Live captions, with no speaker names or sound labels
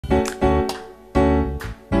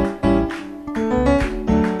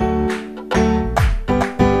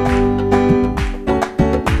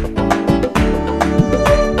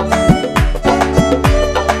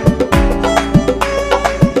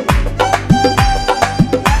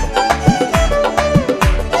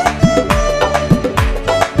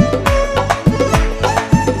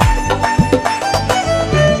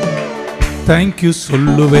Thank you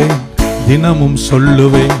சொல்லுவேன், தினமும்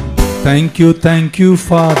சொல்லுவேன். Thank you thank you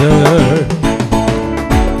father.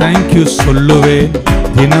 தேங்க்யூ சொல்லுவேன்,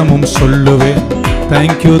 தினமும் சொல்லுவேன்.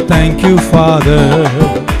 Thank you thank you father.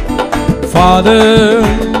 Father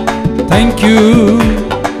thank you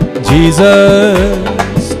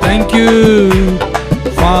Jesus. Thank you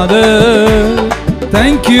father.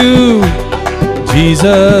 Thank you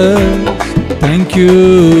Jesus. Thank you.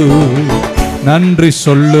 நன்றி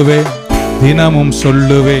சொல்லுவேன், தினமும்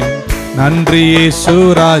சொல்லுவேன். நன்றி இயேசு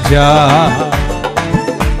ராஜா.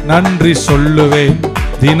 நன்றி சொல்லுவேன்,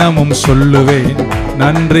 தினமும் சொல்லுவேன்.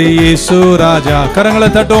 நன்றி இயேசு ராஜா. கரங்களை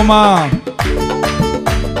தட்டுவோமா?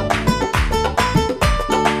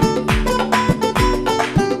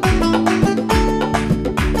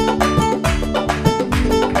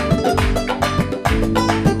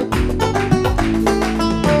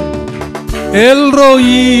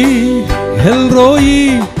 எல்ரோயி எல்ரோயி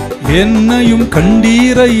என்னையும்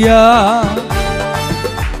கண்டீரையா.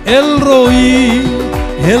 எல்ரோயி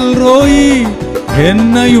எல்ரோயி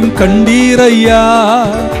என்னையும் கண்டீரையா.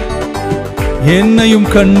 என்னையும்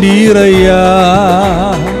கண்டீரையா.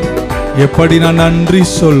 எப்படி நான் நன்றி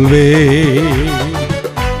சொல்வேன்.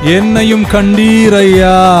 என்னையும்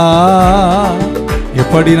கண்டீரையா.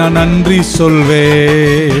 எப்படி நான் நன்றி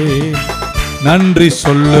சொல்வேன். நன்றி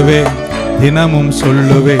சொல்லுவேன், தினமும்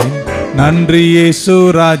சொல்லுவேன். நன்றி இயேசு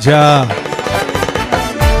ராஜா.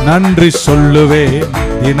 நன்றி சொல்லுவேன்,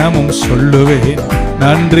 தினமும் சொல்லுவேன்.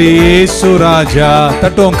 நன்றி இயேசு ராஜா.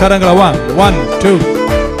 தட்டுவோம் கரங்களை. 1 2.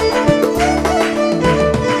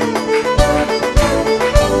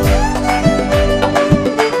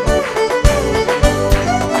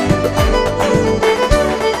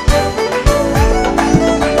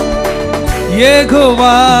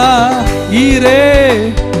 யெகோவா ஈரே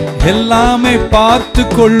எல்லாமே பார்த்து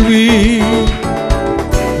கொள்வி.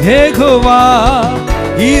 யெகோவா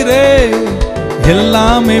ஈரே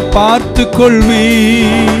எல்லாமே பார்த்து கொள்வி.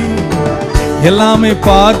 எல்லாமே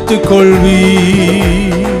பார்த்து கொள்வி.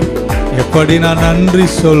 எப்படி நான் நன்றி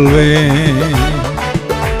சொல்வேன்.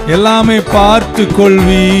 எல்லாமே பார்த்து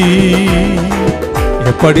கொள்வி.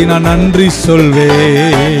 எப்படி நான் நன்றி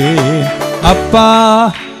சொல்வேன். அப்பா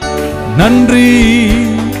நன்றி,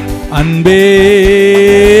 அன்பே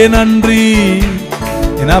நன்றி.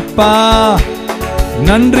 என் அப்பா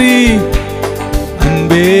நன்றி,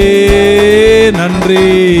 அன்பே நன்றி.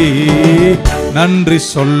 நன்றி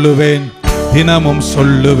சொல்லுவேன், தினமும்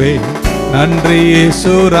சொல்லுவேன். நன்றி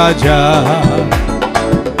இயேசு ராஜா.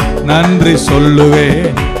 நன்றி சொல்லுவேன்,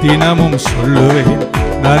 தினமும் சொல்லுவேன்.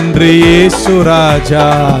 நன்றி இயேசு ராஜா.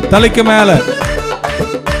 தலைக்கு மேல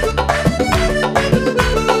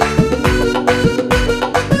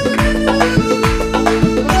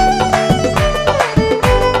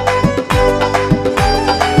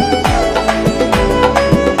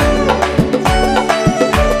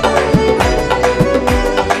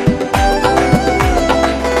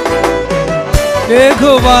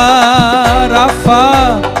யெகோவா ராஃபா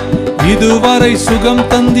இதுவரை சுகம்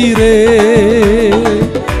தந்தீரே.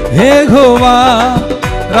 யெகோவா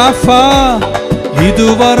ராஃபா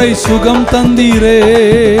இதுவரை சுகம் தந்தீரே.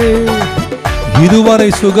 இதுவரை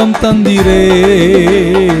சுகம் தந்தீரே.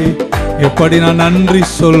 எப்படி நான் நன்றி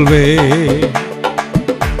சொல்வேன்.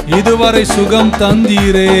 இதுவரை சுகம்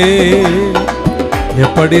தந்தீரே.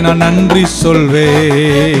 எப்படி நான் நன்றி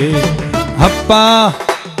சொல்வேன். அப்பா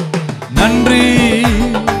நன்றி,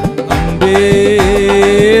 அன்பே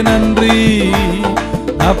நன்றி.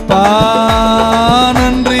 அப்பா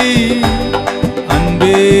நன்றி,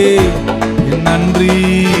 அன்பே நன்றி.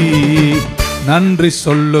 நன்றி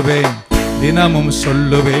சொல்லுவேன், தினமும்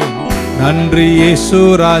சொல்லுவேன். நன்றி இயேசு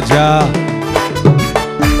ராஜா.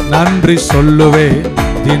 நன்றி சொல்லுவேன்,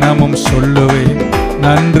 தினமும் சொல்லுவேன்.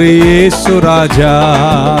 நன்றி இயேசு ராஜா.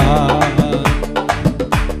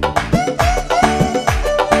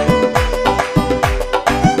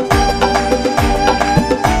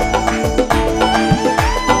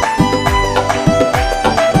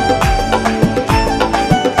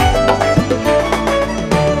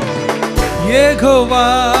 யெகோவா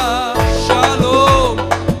ஷாலோம்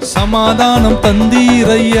சமாதானம்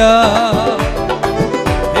தந்தீரையா.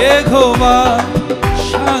 யெகோவா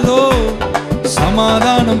ஷாலோம்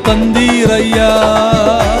சமாதானம் தந்தீரையா.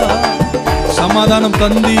 சமாதானம்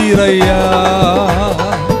தந்தீரையா.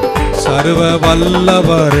 சர்வ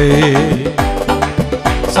வல்லவரே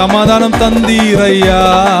சமாதானம் தந்தீரையா.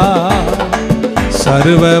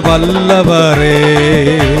 சர்வ வல்லவரே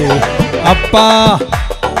அப்பா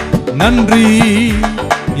நன்றி,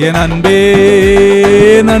 என் அன்பே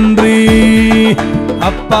நன்றி.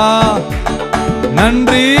 அப்பா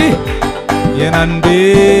நன்றி, என் அன்பே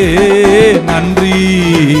நன்றி.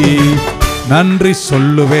 நன்றி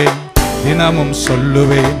சொல்லுவேன், தினமும்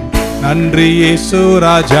சொல்லுவேன். நன்றி இயேசு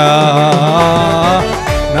ராஜா.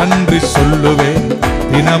 நன்றி சொல்லுவேன்,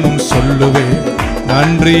 தினமும் சொல்லுவேன்.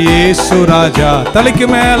 நன்றி இயேசு ராஜா. தலைக்கு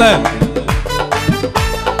மேல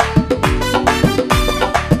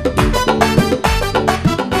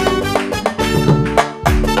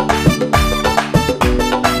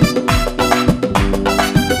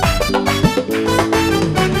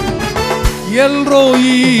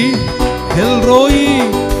எல்ரோயி எல்ரோயி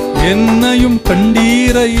என்னையும்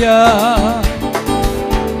கண்டீரையா.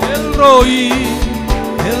 எல்ரோயி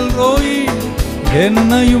எல்ரோயி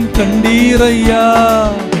என்னையும் கண்டீரையா.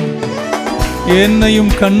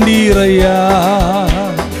 என்னையும் கண்டீரையா.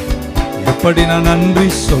 எப்படி நான் நன்றி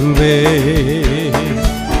சொல்வேன்.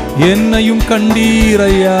 என்னையும்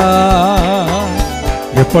கண்டீரையா.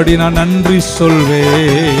 எப்படி நான் நன்றி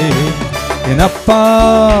சொல்வேன். என் அப்பா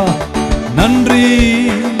நன்றி,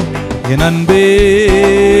 என் அன்பே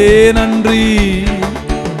நன்றி.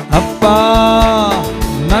 அப்பா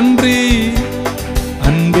நன்றி,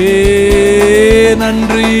 அன்பே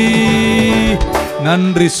நன்றி.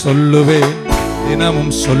 நன்றி சொல்லுவேன்,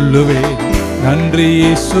 தினமும் சொல்லுவேன். நன்றி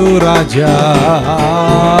இயேசு ராஜா.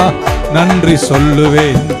 நன்றி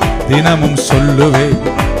சொல்லுவேன், தினமும் சொல்லுவேன்.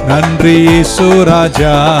 நன்றி இயேசு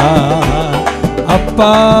ராஜா.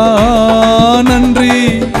 அப்பா நன்றி,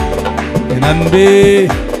 என் அன்பே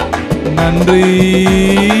நன்றி.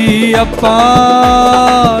 அப்பா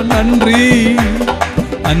நன்றி,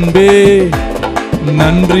 அன்பே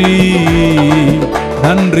நன்றி.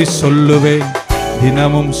 நன்றி சொல்லுவேன்,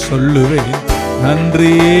 தினமும் சொல்லுவேன்.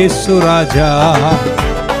 நன்றி இயேசு ராஜா.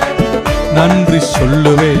 நன்றி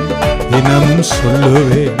சொல்லுவேன், தினமும்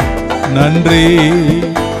சொல்லுவேன். நன்றி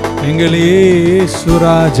எங்கள் இயேசு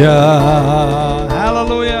ராஜா.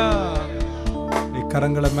 ஹல்லேலூயா.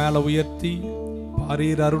 கரங்களை மேல உயர்த்தி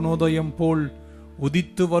பாரீர் அருணோதயம் போல்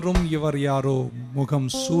உதித்து வரும் இவர் யாரோ, முகம்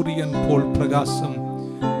சூரியன் போல் பிரகாசம்.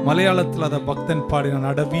 மலையாளத்தில் அத பக்தன் பாடினான்.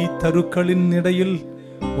 அடவி தருக்களின் இடையில்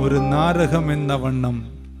ஒரு நாரகம் என்ன வண்ணம்,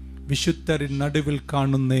 விசுத்தரின் நடுவில்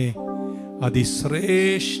காணுந்தே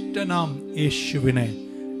அதிசிரேஷ்ட நாம் இயேசுவினே.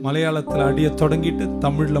 மலையாளத்தில் அடிய தொடங்கிட்டு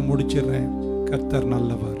தமிழ்ல முடிச்சிடுறேன். கர்த்தர்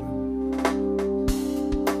நல்லவர்.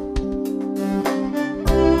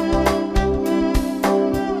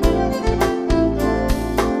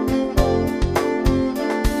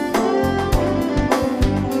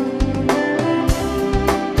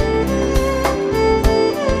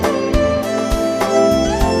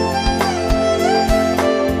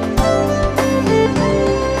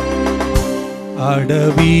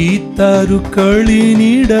 அடவி தருக்களினிடையில்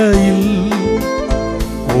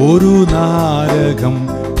ஒரு நாரகம்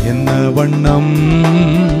என்ன வண்ணம்.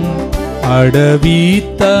 அடவி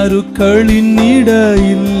தருக்களினிடையில்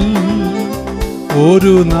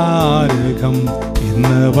ஒரு நாரகம் என்ன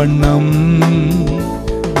வண்ணம்.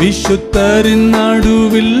 விசுத்தரின்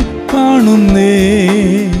நடுவில் காணுந்தே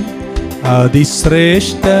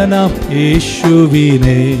அதிசிரேஷ்டனாம்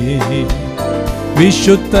இயேசுவினே.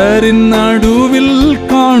 വിശുദ്ധരിൻ നടുവിൽ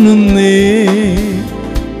കാണുന്നേ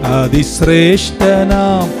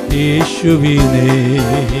അതിശ്രേഷ്ഠനാം യേശുവിനെ.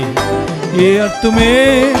 ഏർത്തുമേ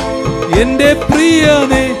എൻ്റെ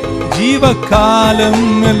പ്രിയനെ ജീവകാലം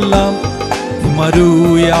എല്ലാം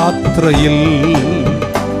മരുയാത്രയിൽ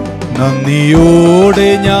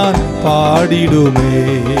നന്ദിയോടെ ഞാൻ പാടിടുമേ.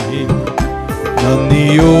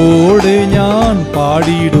 നന്ദിയോടെ ഞാൻ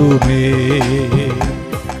പാടിടുമേ.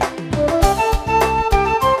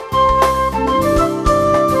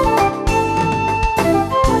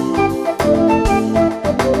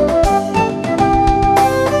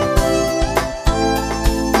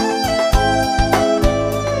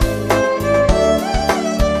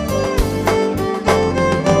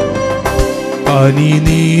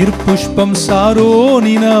 പനിനീർ പുഷ്പം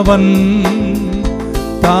സാരോനിനവൻ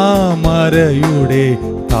താമരയുടെ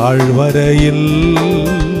താഴ്വരയിൽ.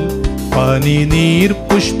 പനിനീർ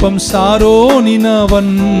പുഷ്പം സാരോനിനവൻ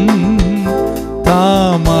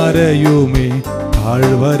താമരയുമേ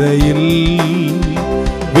താഴ്വരയിൽ.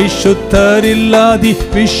 വിശുദ്ധരില്ലാതി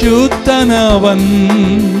വിശുദ്ധനവൻ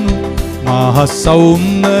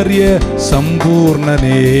മഹാസൗന്ദര്യ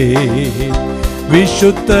സമ്പൂർണനേ.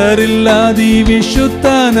 വിശുദ്ധരില്ലാതി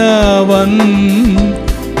വിശുദ്ധനവൻ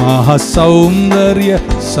മഹാസൗന്ദര്യ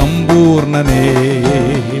സമ്പൂർണനേ.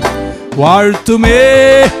 വാഴ്ത്തുമേ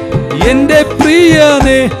എൻ്റെ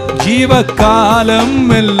പ്രിയനെ ജീവകാലം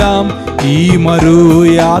എല്ലാം ഈ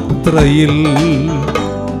മരുയാത്രയിൽ.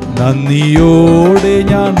 നന്ദിയോടെ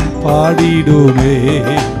ഞാൻ പാടിടുമേ.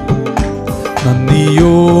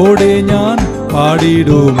 നന്ദിയോടെ ഞാൻ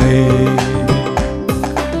പാടിടുമേ.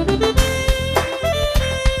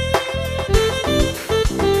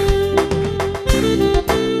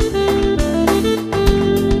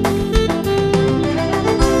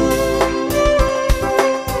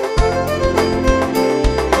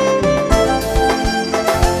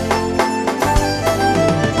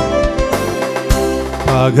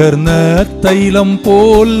 പകർന്ന തൈലം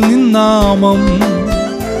പോൽ നിന്നാമം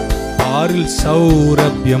പാരിൽ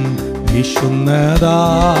സൗരഭ്യം വീശുന്നതാ.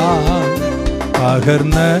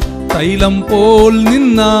 പകർന്ന തൈലം പോൽ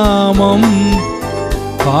നിന്നാമം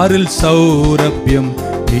പാരിൽ സൗരഭ്യം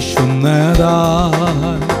വീശുന്നതാ.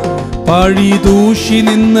 പഴിദൂഷി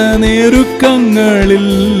നിന്ന നേരുക്കങ്ങളിൽ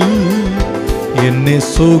എന്നെ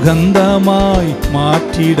സുഗന്ധമായി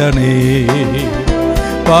മാറ്റിടണേ.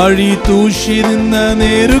 പഴിദൂഷി നിന്ന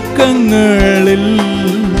നേരുക്കങ്ങളിൽ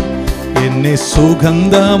എന്നെ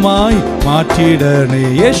സുഗന്ധമായി മാറ്റിടണേ.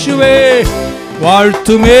 യേശുവേ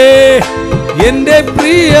വാഴ്ത്തുമേ എന്റെ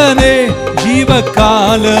പ്രിയനെ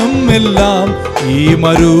ജീവകാലം എല്ലാം ഈ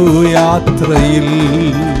മരുയാത്രയിൽ.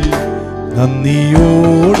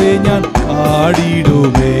 നന്ദിയോടെ ഞാൻ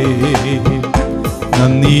പാടിടുമേ,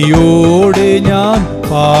 നന്ദിയോടെ ഞാൻ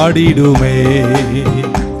പാടിടുമേ.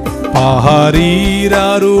 പാരീരരുണോദയം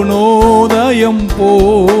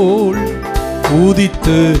പോൽ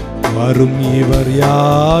ഉദിത്ത് വരും ഇവർ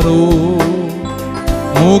യാരോ.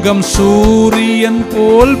 മുഖം സൂര്യൻ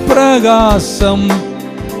പോൽ പ്രകാശം,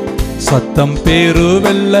 സത്തം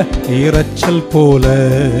പെരുവെള്ള ഇറച്ചൽ പോലെ.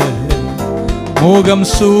 മുഖം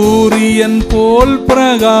സൂര്യൻ പോൽ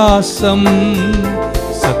പ്രകാശം,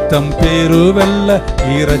 സത്തം പെരുവെള്ള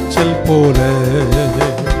ഇറച്ചൽ പോലെ.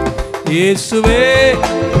 യേശുവേ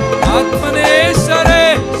ആത്മനേശ്വരേ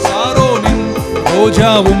സാരോനിൻ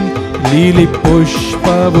റോജാവും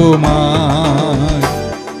ലീലിപുഷ്പവുമായി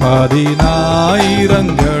പതിനായിരങ്ങളിൽ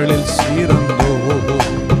സിറന്തോ,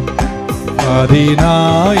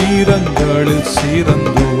 പതിനായിരങ്ങളിൽ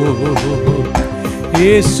സിറന്തോ.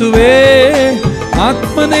 യേശുവേ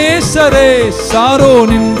ആത്മനേശ്വരേ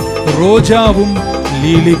സാരോനിൻ റോജാവും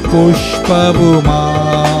ലീലിപുഷ്പവുമായി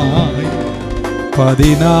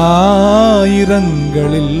പതിനായിരങ്ങളിൽ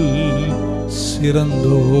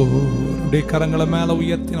சிறந்தோருடைய கரங்களை மேல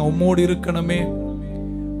உயர்த்தி நான் உம்மோடு இருக்கணுமே,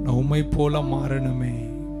 நான் உம்மை போல மாறணுமே.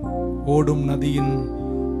 ஓடும் நதியின்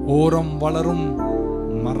ஓரம் வளரும்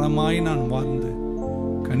மரமாய் நான் வாழ்ந்து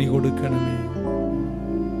கனி கொடுக்கணுமே.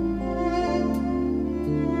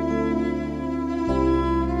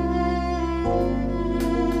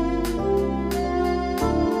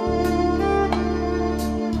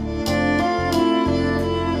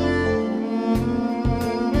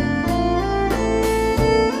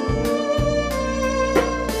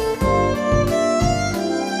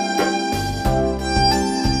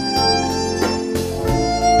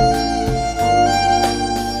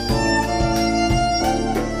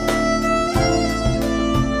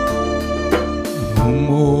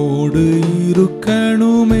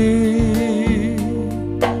 இருக்கணுமே,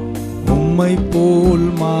 உம்மை போல்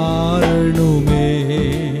மாறணுமே.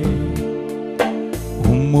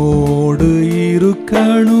 உம்மோடு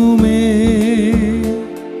இருக்கணுமே,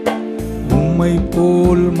 உம்மை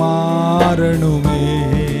போல் மாறணுமே.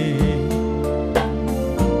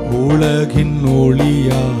 உலகின்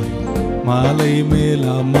ஒளியாய் மலை மேல்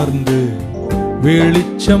அமர்ந்து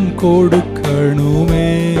வெளிச்சம் கொடுக்கணுமே,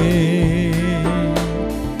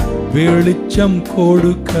 வெளிச்சம்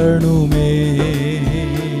கொடுக்கணுமே.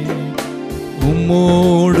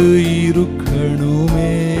 உம்மோடு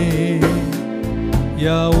இருக்கணுமே,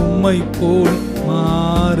 யா உம்மை போல்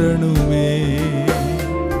மாறணுமே.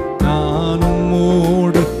 நான்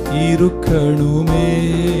உம்மோடு இருக்கணுமே,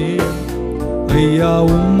 ஐயா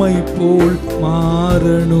உம்மை போல்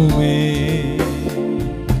மாறணுமே.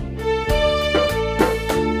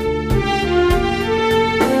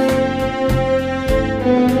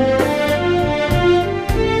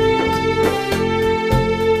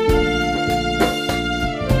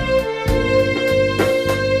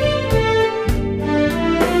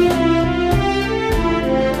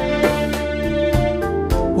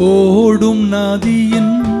 ஓடும்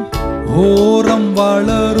நதியின் ஓரம்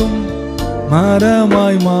வளரும்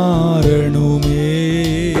மரமாய் மாறணுமே.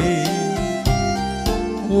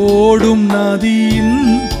 ஓடும் நதியின்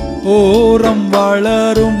ஓரம்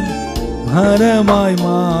வளரும் மரமாய்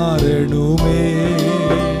மாறணுமே.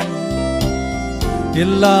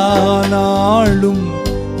 எல்லா நாளும்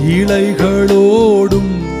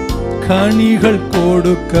இலைகளோடும் கனிகள்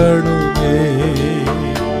கொடுக்கணுமே.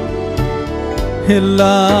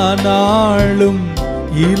 எல்லா நாளும்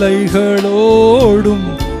இலைகளோடும்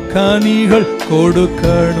கனிகள்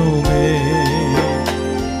கொடுக்கணுமே.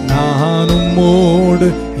 நான் உம்மோடு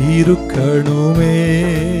இருக்கணுமே,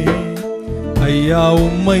 ஐயா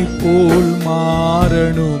உம்மை போல்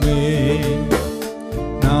மாறணுமே.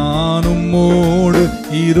 நான் உம்மோடு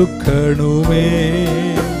இருக்கணுமே,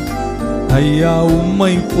 ஐயா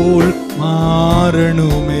உம்மை போல்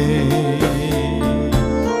மாறணுமே.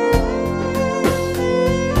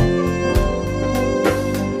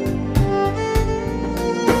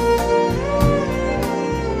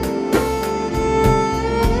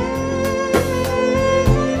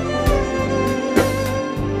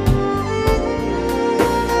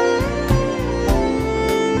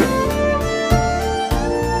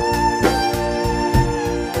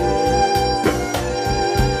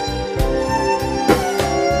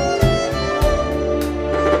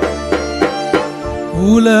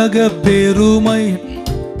 உலக பெருமை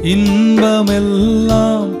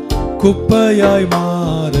இன்பமெல்லாம் குப்பையாய்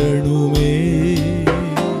மாறணுமே.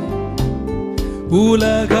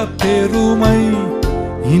 உலக பெருமை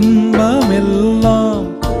இன்பமெல்லாம்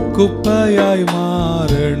குப்பையாய்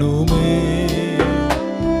மாறணுமே.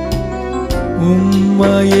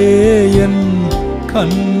 உம்மையே என்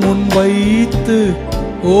கண்முன் வைத்து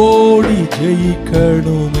ஓடி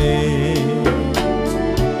ஜெயிக்கணுமே.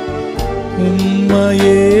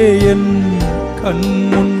 உம்மையே என்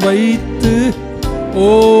கண்முன் வைத்து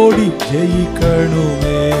ஓடி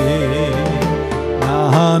ஜெயிக்கணுமே.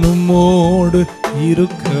 நானும் ஓடு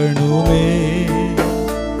இருக்கணுமே.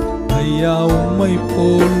 ஐயா உம்மை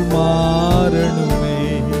போல் மாறணுமே.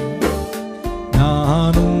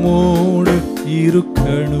 நானும் ஓடு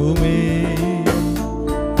இருக்கணுமே.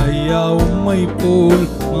 ஐயா உம்மை போல்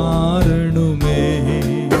மாறணுமே.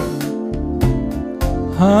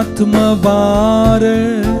 ஆத்ம பார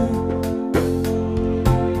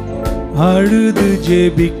அழுது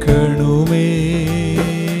ஜெபிக்கணுமே.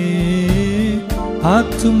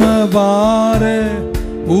 ஆத்ம பார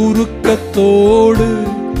உருக்கத்தோடு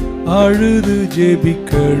அழுது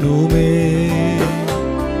ஜெபிக்கணுமே.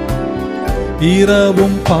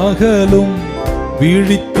 இரவும் பகலும்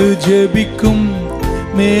விழித்து ஜெபிக்கும்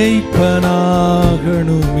மேய்ப்பனாகணுமே.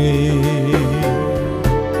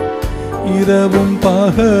 இரவும்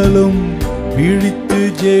பகலும் விழித்து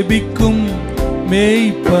ஜெபிக்கும்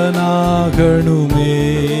மேய்ப்பனாகணுமே.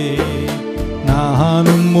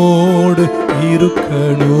 நானும் ஓடு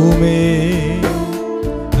இருக்கணுமே.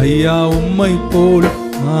 ஐயா உம்மை போல்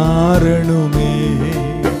மாறணுமே.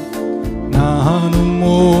 நானும்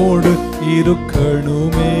ஓடு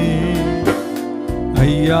இருக்கணுமே.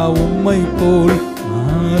 ஐயா உம்மை போல்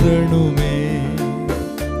மாறணுமே.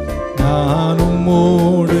 நானும்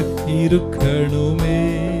ஓடு இருக்கணுமே.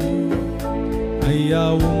 ஐயா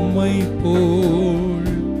உம்மை போல்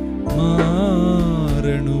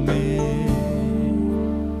மாறணுமே.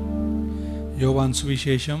 யோவான்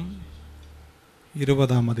சுவிசேஷம்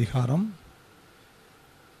 20ஆம் அதிகாரம்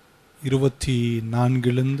 24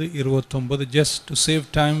 29. Just to save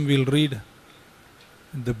time, we'll read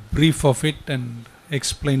the brief of it and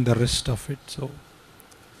explain the rest of it. So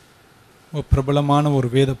பிரபலமான ஒரு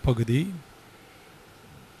வேத பகுதி.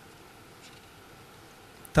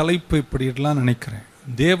 தலைப்பு இப்படிலாம் நினைக்கிறேன்.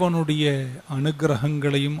 தேவனுடைய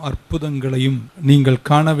அனுகிரகங்களையும் அற்புதங்களையும் நீங்கள்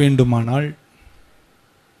காண வேண்டுமானால்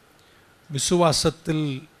விசுவாசத்தில்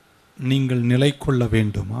நீங்கள் நிலை கொள்ள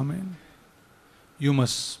வேண்டும். ஆமென். You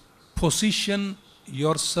must position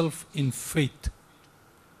yourself in faith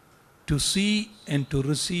to see and to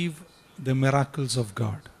receive the miracles of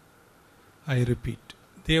God. I repeat,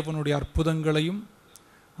 தேவனுடைய அற்புதங்களையும்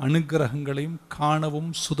அனுகிரகங்களையும்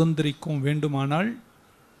காணவும் சுதந்திரிக்கவும் வேண்டுமானால்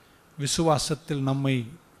விசுவாசத்தில் நம்மை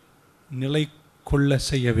நிலை கொள்ள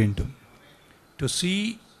செய்ய வேண்டும். To see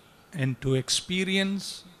and to experience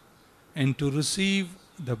and to receive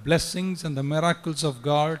the blessings and the miracles of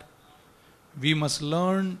God, we must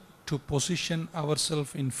learn to position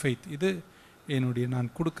ourselves in faith. இது என்னுடைய நான்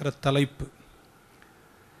கொடுக்கிற தலைப்பு.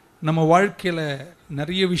 நம்ம வாழ்க்கையில்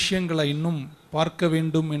நிறைய விஷயங்களை இன்னும் பார்க்க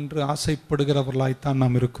வேண்டும் என்று ஆசைப்படுகிறவர்களாய்த்தான்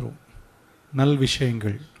நாம் இருக்கிறோம். நல்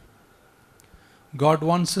விஷயங்கள். God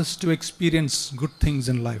wants us to experience good things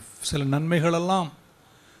in life. சில நன்மைகளெல்லாம்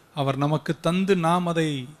அவர் நமக்கு தந்து நாம் அதை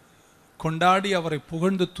கொண்டாடி அவரை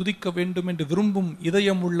புகழ்ந்து துதிக்க வேண்டும் என்று விரும்பும்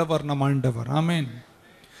இதயம் உள்ளவர் நம் ஆண்டவர். ஆமென்.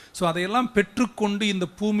 ஸோ அதையெல்லாம் பெற்றுக்கொண்டு இந்த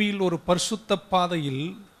பூமியில் ஒரு பரிசுத்த பாதையில்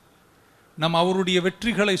நாம் அவருடைய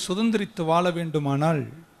வெற்றிகளை சுதந்திரித்து வாழ வேண்டுமானால்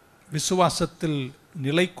விசுவாசத்தில்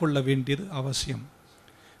நிலை கொள்ள வேண்டியது அவசியம்.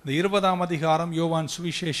 இந்த 20ஆம் அதிகாரம் யோவான்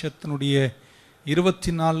சுவிசேஷத்தினுடைய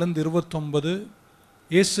 24 29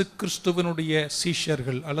 இயேசு கிறிஸ்துவனுடைய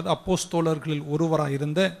சீஷர்கள் அல்லது அப்போஸ்தலர்களில் ஒருவராக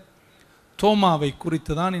இருந்த தோமாவை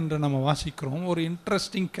குறித்து தான் இன்று நம்ம வாசிக்கிறோம். ஒரு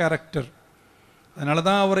இன்ட்ரெஸ்டிங் கேரக்டர். அதனால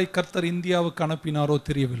தான் அவரை கர்த்தர் இந்தியாவுக்கு அனுப்பினாரோ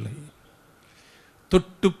தெரியவில்லை.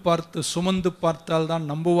 தொட்டு பார்த்து சுமந்து பார்த்தால் தான்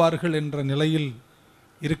நம்புவார்கள் என்ற நிலையில்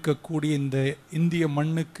இருக்கக்கூடிய இந்த இந்திய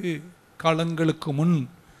மண்ணுக்கு காலங்களுக்கு முன்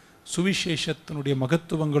சுவிசேஷத்தினுடைய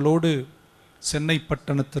மகத்துவங்களோடு சென்னை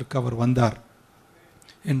பட்டணத்திற்கு அவர் வந்தார்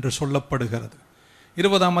என்று சொல்லப்படுகிறது.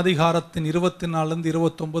 20ஆம் அதிகாரத்தின் 24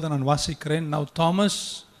 29 நான் வாசிக்கிறேன். Now Thomas,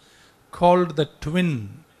 called the twin,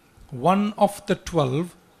 one of the 12,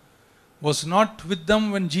 was not with them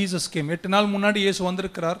when Jesus came. 8 நாள் முன்னாடி இயேசு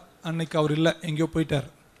வந்திருக்கிறார். அன்னைக்கு அவர் இல்லை, எங்கேயோ போயிட்டார்.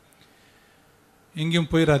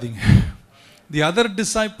 எங்கேயும் போயிடாதீங்க. The other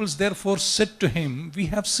disciples therefore said to him, we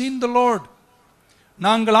have seen the Lord.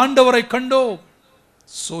 நாங்கள் ஆண்டவரை கண்டோம்.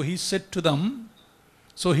 So he said to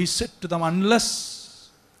them, unless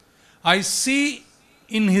I see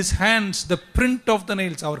in his hands the print of the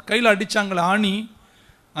nails. அவர் கையில் அடிச்சாங்களே ஆணி,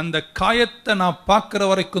 அந்த காயத்தை நான் பார்க்கிற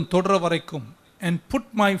வரைக்கும் தொடர வரைக்கும், and put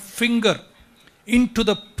my finger into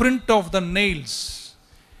the print of the nails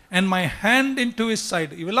and my hand into his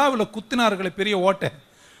side. இவள குத்தினார்களே பெரிய ஓட்டை,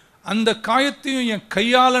 அந்த காயத்தையும் என்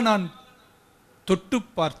கையால் நான் தொட்டு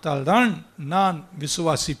பார்த்தால்தான் நான்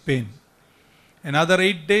விசுவாசிப்பேன். Another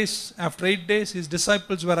 8 days, after 8 days his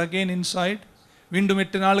disciples were again inside. மீண்டும்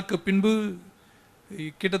 8 நாளுக்கு பின்பு,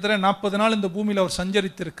 கிட்டத்தட்ட 40 நாள் இந்த பூமியில் அவர்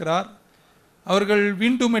சஞ்சரித்திருக்கிறார். அவர்கள்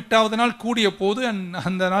மீண்டும் 8வது நாள் கூடிய போது,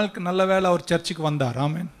 அந்த நாளுக்கு நல்ல வேளை அவர் சர்ச்சுக்கு வந்தார்.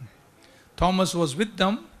 ஆமென். Thomas was with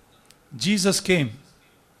them. Jesus came.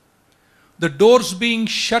 The doors being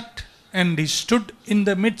shut, and he stood in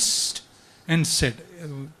the midst and said,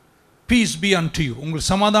 peace be unto you.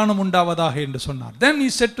 உங்களுக்கு சமாதானம் உண்டாவதாக என்று சொன்னார். Then he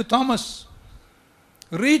said to Thomas,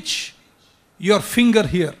 reach your finger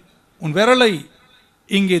here. உன் விரலை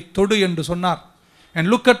இங்கே தொடு என்று சொன்னார். And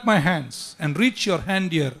look at my hands, and reach your hand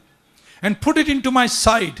here, and put it into my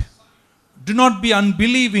side. Do not be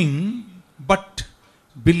unbelieving, but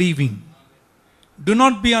believing. Do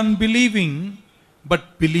not be unbelieving, but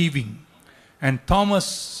believing. And Thomas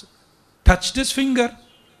touched his finger,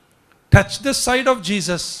 touched the side of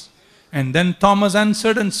Jesus, and then Thomas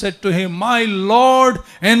answered and said to him, my Lord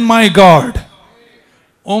and my God.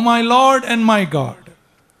 O my Lord and my God.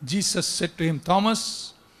 Jesus said to him, Thomas,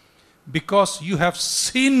 because you have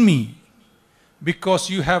seen me, because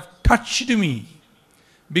you have touched me,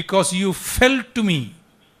 because you felt to me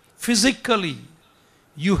physically,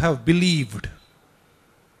 you have believed.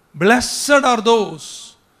 Blessed are those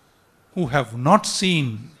who have not seen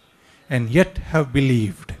and yet have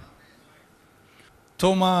believed.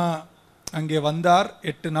 தோமா அங்கே வந்தார்.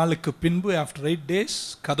 8 நாளுக்கு பின்பு, after 8 days,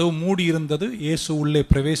 கதவு மூடி இருந்தது. இயேசு உள்ளே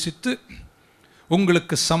பிரவேசித்து,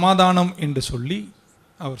 உங்களுக்கு சமாதானம் என்று சொல்லி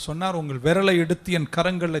அவர் சொன்னார், உங்கள் விரலை எடுத்து என்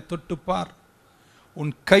கரங்களை தொட்டுப்பார்,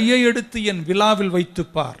 உன் கையை எடுத்து என் விலாவில்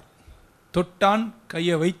வைத்துப்பார். தொட்டான்,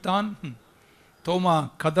 கையை வைத்தான். தோமா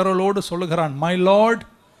கதறலோடு சொல்லுகிறான், my Lord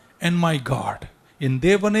and my God. என்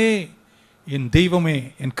தேவனே, என் தெய்வமே,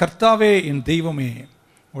 என் கர்த்தாவே, என் தெய்வமே.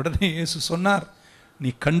 உடனே இயேசு சொன்னார், நீ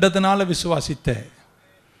கண்டதுனால விசுவாசித்த,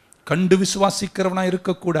 கண்டு விசுவாசிக்கிறவனா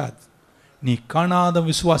இருக்கக்கூடாது, நீ காணாத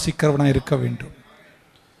விசுவாசிக்கிறவனா இருக்க வேண்டும்.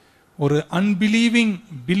 ஒரு அன்பிலீவிங்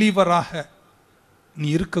பிலீவராக நீ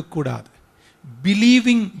இருக்கக்கூடாது,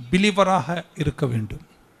 பிலீவிங் பிலீவராக இருக்க வேண்டும்.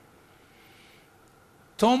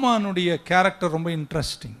 தோமானுடைய கேரக்டர் ரொம்ப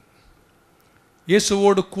இன்ட்ரெஸ்டிங்.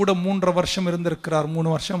 இயேசுவோடு கூட 3.5 வருஷம் இருந்திருக்கிறார். 3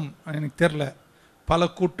 வருஷம் எனக்கு தெரியல, பல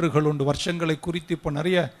கூற்றுகள் உண்டு. வருஷங்களை குறித்து இப்போ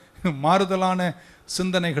நிறைய மாறுதலான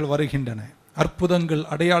சிந்தனைகள் வருகின்றன. அற்புதங்கள்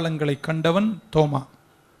அடையாளங்களை கண்டவன் தோமா.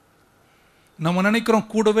 நம்ம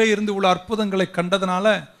நினைக்கிறோம் கூடவே இருந்து உள்ள அற்புதங்களை கண்டதுனால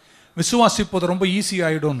விசுவாசிப்பது ரொம்ப ஈஸி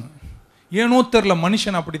ஆயிடும். ஏனோ தெரியல,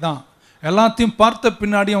 மனுஷன் அப்படிதான். எல்லாத்தையும் பார்த்த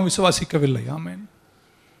பின்னாடி அவன் விசுவாசிக்கவில்லை. ஆமென்.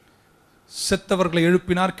 செத்தவர்களை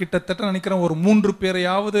எழுப்பினார். கிட்டத்தட்ட நினைக்கிறேன் ஒரு 3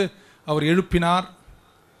 பேரையாவது அவர் எழுப்பினார்.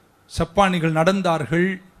 சப்பானிகள் நடந்தார்கள்,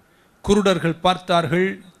 குருடர்கள் பார்த்தார்கள்,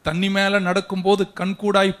 தண்ணி மேலே நடக்கும்போது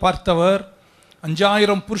கண்கூடாய் பார்த்தவர்,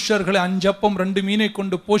 5000 புருஷர்களை 5 அப்பம் 2 மீனை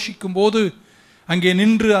கொண்டு போஷிக்கும் போது அங்கே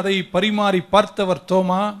நின்று அதை பரிமாறி பார்த்தவர்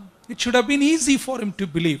தோமா. It should have been easy for him to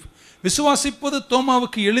believe. விசுவாசிப்பது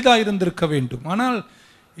தோமாவுக்கு எளிதாக இருந்திருக்க வேண்டும். ஆனால்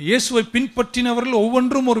இயேசுவை பின்பற்றினவர்கள்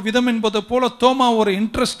ஒவ்வொன்றும் ஒரு விதம் என்பது போல தோமா ஒரு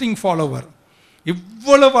இன்ட்ரெஸ்டிங் ஃபாலோவர்.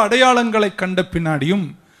 இவ்வளவு அடையாளங்களை கண்ட பின்னாடியும்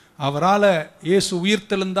அவரால் இயேசு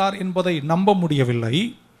உயிர்த்தெழுந்தார் என்பதை நம்ப முடியவில்லை.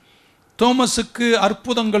 தோமஸுக்கு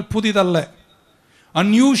அற்புதங்கள் புதிதல்ல,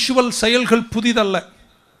 அன்யூஷுவல் செயல்கள் புதிதல்ல.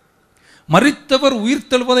 மரித்தவர்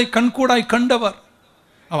உயிர்த்தெழுவதை கண்கூடாய் கண்டவர்.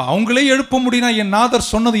 அவங்களே எழுப்ப முடியினா என்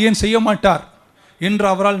நாதர் சொன்னது ஏன் செய்ய மாட்டார் என்று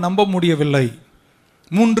அவரால் நம்ப முடியவில்லை.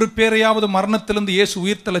 3 பேரையாவது மரணத்திலிருந்து இயேசு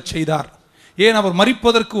உயிர்த்தெழச் செய்தார். ஏன் அவர்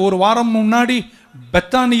மரிப்பதற்கு 1 வாரம் முன்னாடி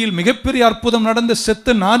பெத்தானியில் மிகப்பெரிய அற்புதம் நடந்து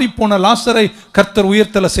செத்து நாரி போன லாசரை கர்த்தர்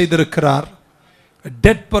உயிர்த்தெழ செய்திருக்கிறார்.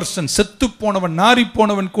 டெட் பர்சன், செத்து போனவன், நாரி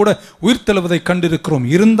போனவன் கூட உயிர்த்தெழுவதை கண்டிருக்கிறோம்.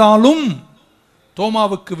 இருந்தாலும்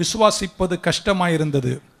தோமாவுக்கு விசுவாசிப்பது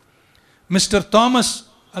கஷ்டமாயிருந்தது. மிஸ்டர் தாமஸ்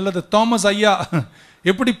அல்லது தாமஸ் ஐயா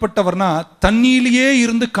எப்படிப்பட்டவர்னா, தண்ணியிலேயே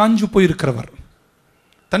இருந்து காஞ்சு போயிருக்கிறவர்.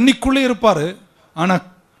 தண்ணிக்குள்ளே இருப்பார், ஆனால்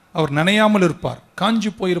அவர் நனையாமல் இருப்பார், காஞ்சு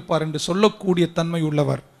போயிருப்பார் என்று சொல்லக்கூடிய தன்மை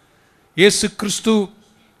உள்ளவர். இயேசு கிறிஸ்து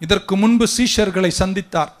இதற்கு முன்பு சீஷர்களை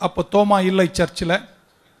சந்தித்தார். அப்போ தோமா இல்லை சர்ச்சில்,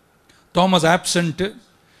 தோமஸ் ஆப்சண்ட்.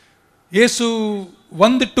 இயேசு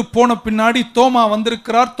வந்துட்டு போன பின்னாடி தோமா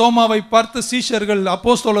வந்திருக்கிறார். தோமாவை பார்த்து சீஷர்கள்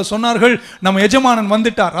அப்போஸ்தலர் சொன்னார்கள், நம்ம எஜமானன்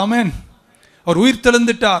வந்துட்டார், ஆமென், அவர் உயிர்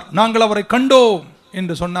தெழுந்துட்டார், நாங்கள் அவரை கண்டோம்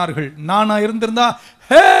என்று சொன்னார்கள். நானா இருந்திருந்தா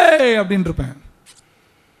ஹே அப்படின்னு இருப்பேன்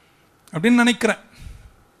அப்படின்னு நினைக்கிறேன்.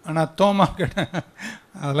 ஆனால் தோமா கேட்டேன்,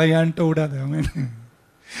 அதெல்லாம் ஏன்ட்ட விடாது.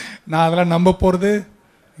 நான் அதெல்லாம் நம்ப போகிறது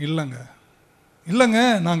இல்லைங்க.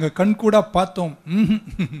 நாங்கள் கண்கூட பார்த்தோம்.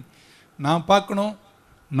 நான் பார்க்கணும்,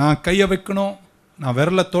 நான் கையை வைக்கணும், நான்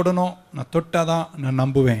விரலை தொடணும், நான் தொட்டாதான் நான்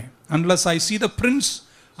நம்புவேன். unless I see the prints,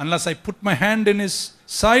 unless I put my hand in his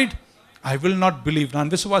side, I will not believe.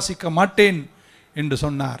 நான் விசுவாசிக்க மாட்டேன் என்று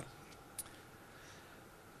சொன்னார்.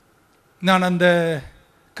 நான் அந்த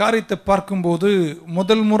காரியத்தை பார்க்கும்போது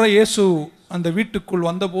முதல் முறை இயேசு அந்த வீட்டுக்குள்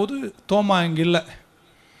வந்தபோது தோமா இங்கே இல்லை.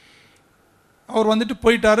 அவர் வந்துட்டு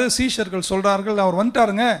போயிட்டாரு. சீஷர்கள் சொல்கிறார்கள், அவர்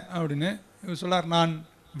வந்துட்டாருங்க அப்படின்னு. இவர் சொல்கிறார், நான்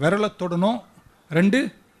விரலை தொடணும், 2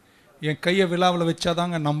 என் கையை விழாவில்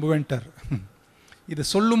வச்சாதாங்க நம்புவேன்ட்டார். இதை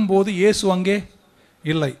சொல்லும்போது இயேசு அங்கே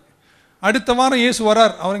இல்லை. அடுத்த வாரம் இயேசு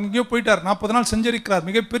வரார். அவர் எங்கேயோ போயிட்டார். 40 நாள் செஞ்சிருக்கிறார்.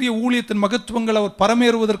 மிகப்பெரிய ஊழியத்தின் மகத்துவங்கள் அவர்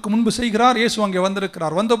பரமேறுவதற்கு முன்பு செய்கிறார். இயேசு அங்கே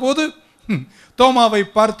வந்திருக்கிறார். வந்தபோது தோமாவை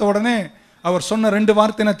பார்த்த உடனே அவர் சொன்ன 2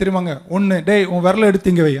 வார்த்தை என்ன தெரியுமாங்க? 1, டேய் உன் விரலை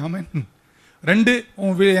எடுத்தீங்க வை. ஆமென். 2,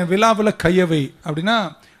 என் விழாவில் கையை வை. அப்படின்னா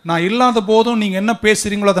நான் இல்லாத போதும் நீங்கள் என்ன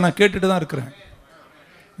பேசுகிறீங்களோ அதை நான் கேட்டுட்டு தான் இருக்கிறேன்.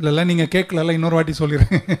 இல்லை நீங்கள் கேட்கல, இன்னொரு வாட்டி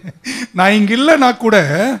சொல்லிடுறேன். நான் இங்கே இல்லைனா கூட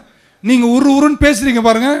நீங்கள் உருன்னு பேசுகிறீங்க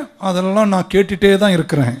பாருங்கள், அதெல்லாம் நான் கேட்டுகிட்டே தான்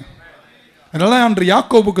இருக்கிறேன். அதனால அன்று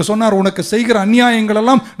யாக்கோபுக்கு சொன்னார், உனக்கு செய்கிற அநியாயங்கள்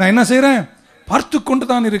எல்லாம் நான் என்ன செய்கிறேன்? பார்த்து கொண்டு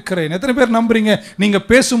தான் இருக்கிறேன். எத்தனை பேர் நம்புறீங்க? நீங்கள்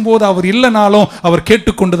பேசும்போது அவர் இல்லைனாலும் அவர்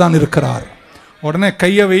கேட்டுக்கொண்டு தான் இருக்கிறார். உடனே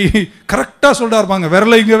கையை வை, கரெக்டாக சொல்கிறாருப்பாங்க,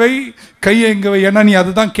 விரலை இங்கே வை, கையை இங்கே வை. ஏன்னா நீ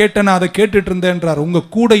அதுதான் கேட்டேன்னா அதை கேட்டுட்டு இருந்தேன்றார். உங்கள்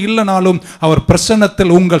கூட இல்லைனாலும் அவர்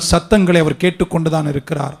பிரசன்னத்தில் உங்கள் சத்தங்களை அவர் கேட்டுக்கொண்டு தான்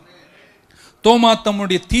இருக்கிறார். தோமா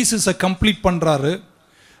தம்முடைய தீசிஸை கம்ப்ளீட் பண்ணுறாரு.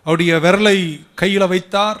 அவருடைய விரலை கையில்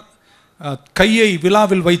வைத்தார், கையை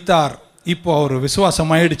விழாவில் வைத்தார். இப்போ அவர்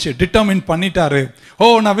விசுவாசம் ஆயிடுச்சு, டிட்டர்மின் பண்ணிட்டாரு. ஓ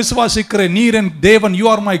நான் விசுவாசிக்கிறேன், நீர் என் தேவன், you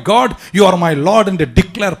are my God, you are my Lord என்று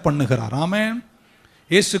டிக்ளேர் பண்ணுகிறார். ஆமென்.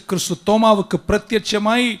 இயேசு கிறிஸ்து தோமாவுக்கு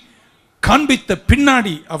பிரத்யட்சமாய் காண்பித்த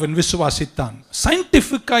பின்னாடி அவன் விசுவாசித்தான்.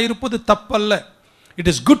 சயின்டிஃபிக்காக இருப்பது தப்பல்ல. It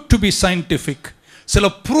is good to be scientific. சில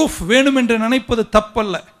ப்ரூஃப் வேணும் என்று நினைப்பது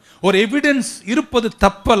தப்பல்ல, ஒரு எவிடன்ஸ் இருப்பது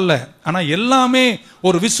தப்பல்ல. ஆனால் எல்லாமே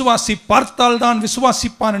ஒரு விசுவாசி பார்த்தால்தான்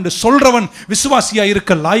விசுவாசிப்பான் என்று சொல்றவன் விசுவாசியா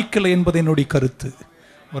இருக்க லாய்க்கலை என்பது என்னுடைய கருத்து.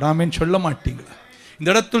 ஒரு ஆமேன் சொல்ல மாட்டீங்களா? இந்த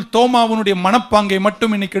இடத்தில் தோமாவுடைய மனப்பாங்கை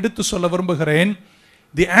மட்டும் இன்னைக்கு எடுத்து சொல்ல விரும்புகிறேன்.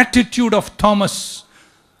 தி ஆட்டிடியூட் ஆஃப் தாமஸ்.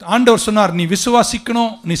 ஆண்டவர் சொன்னார், நீ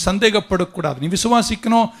விசுவாசிக்கணும், நீ சந்தேகப்படக்கூடாது. நீ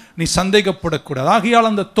விசுவாசிக்கணும், நீ சந்தேகப்படக்கூடாது. ஆகையால்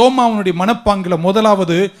அந்த தோமாவுடைய மனப்பாங்கில்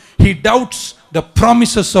முதலாவது, he doubts the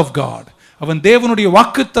promises of God. அவன் தேவனுடைய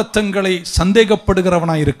வாக்குத்தத்தங்களை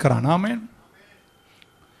சந்தேகப்படுகிறவனாய் இருக்கிறான். ஆமென்.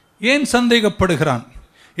 ஏன் சந்தேகப்படுகிறான்?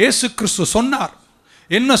 இயேசு கிறிஸ்து சொன்னார்.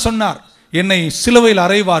 என்ன சொன்னார்? என்னை சிலுவையில்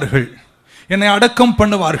அறைவார்கள், என்னை அடக்கம்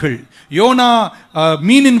பண்ணுவார்கள். யோனா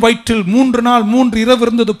மீனின் வயிற்றில் 3 நாள் 3 இரவு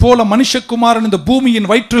இருந்தது போல மனுஷகுமாரன் இந்த பூமியின்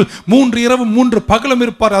வயிற்றில் 3 இரவு 3 பகலும்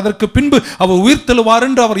இருப்பார். அதற்கு பின்பு அவர் உயிர்த்தெழுவார்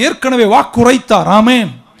என்று அவர் ஏற்கனவே வாக்குரைத்தார்.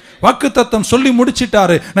 ஆமென். வாக்குத்தத்தம் சொல்லி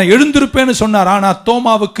முடிச்சிட்டாரு. நான் எழுந்திருப்பேன்னு சொன்னார். ஆனால்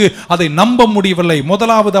தோமாவுக்கு அதை நம்ப முடியவில்லை.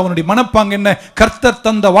 முதலாவது அவனுடைய மனப்பாங்க என்ன? கர்த்தர்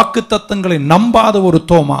தந்த வாக்குத்தத்தங்களை நம்பாத ஒரு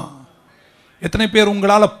தோமா. எத்தனை பேர்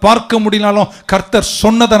உங்களால் பார்க்க முடியலாலும் கர்த்தர்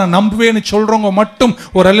சொன்னதை நான் நம்புவேன்னு சொல்றவங்க மட்டும்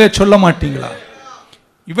ஒரு அல்ல சொல்ல மாட்டீங்களா?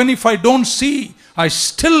 Even if I don't see, I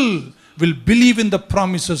still will believe in the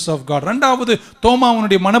promises of God. இரண்டாவது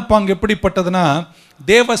தோமாவுடைய மனப்பாங்கு எப்படிப்பட்டதுன்னா,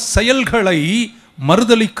 தேவ செயல்களை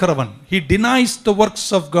மறுதலிக்கிறவன். He denies the works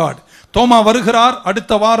of God. தோமா வருகிறார்.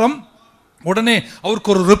 அடுத்த வாரம் உடனே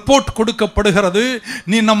அவருக்கு ஒரு ரிப்போர்ட் கொடுக்கப்படுகிறது.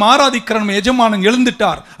 நீ நம்ம ஆராதிக்கிற நம்ம எஜமானன்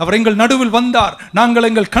எழுந்துட்டார், அவர் எங்கள் நடுவில் வந்தார், நாங்கள்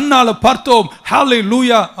எங்கள் கண்ணால பார்த்தோம்,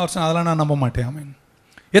 ஹalleluya. அவர் அதெல்லாம் நான் நம்ப மாட்டேன். ஆமென்.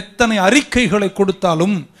 எத்தனை அறிக்கைகளை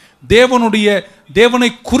கொடுத்தாலும் தேவனை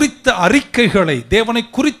குறித்த அறிக்கைகளை, தேவனை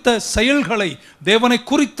குறித்த செயல்களை, தேவனை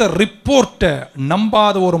குறித்த ரிப்போர்ட்டை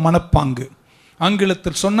நம்பாத ஒரு மனப்பாங்கு.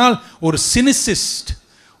 ஆங்கிலத்தில் சொன்னால் ஒரு சினிசிஸ்ட்,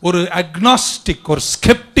 ஒரு அக்னாஸ்டிக், ஒரு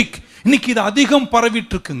ஸ்கெப்டிக். இன்னைக்கு இது அதிகம்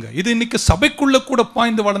பரவிட்டு இருக்குங்க. இது இன்னைக்கு சபைக்குள்ள கூட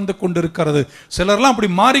பாய்ந்து வளர்ந்து கொண்டு இருக்கிறது. சிலர்லாம் அப்படி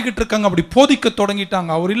மாறிக்கிட்டு இருக்காங்க, அப்படி போதிக்க தொடங்கிட்டாங்க.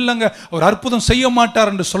 அவர் இல்லைங்க, அவர் அற்புதம் செய்ய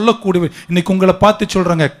மாட்டார் என்று சொல்லக்கூடிய இன்னைக்கு உங்களை பார்த்து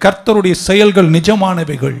சொல்றாங்க, கர்த்தருடைய செயல்கள்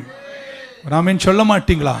நிஜமானவைகள். ஆமென் சொல்ல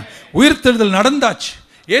மாட்டீங்களா? உயிர்த்தெழுதல் நடந்தாச்சு,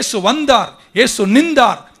 இயேசு வந்தார், இயேசு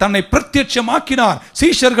நின்றார், தன்னை பிரத்யட்சமாக்கினார்.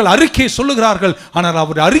 சீஷர்கள் அறிக்கையை சொல்லுகிறார்கள், ஆனால்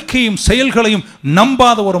அவர் அறிக்கையும் செயல்களையும்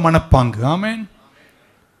நம்பாத ஒரு மனப்பாங்கு. ஆமென்.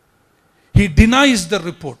 He denies the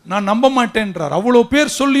report. நான் நம்ப மாட்டேன்றார். அவ்வளோ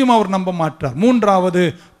பேர் சொல்லியும் அவர் நம்ப மாட்டார். மூன்றாவது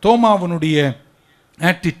தோமாவுடைய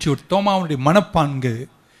ஆட்டிடியூட், தோமாவுடைய மனப்பான்கு.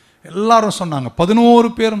 எல்லாரும் சொன்னாங்க, 11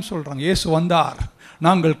 பேரும் சொல்றாங்க, இயேசு வந்தார்,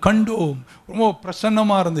 நாங்கள் கண்டோம், ரொம்ப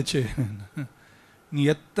பிரசன்னமா இருந்துச்சு. நீ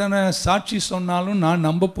எத்தனை சாட்சி சொன்னாலும் நான்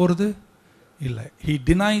நம்ப போறது இல்லை. He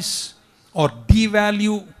denies or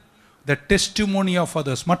devalue the testimony of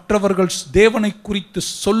others. மற்றவர்கள் தேவனை குறித்து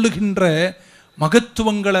சொல்லுகின்ற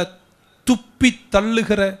மகத்துவங்களை துப்பி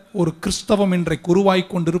தள்ளுகிற ஒரு கிறிஸ்தவம் இன்றைக்கு உருவாய்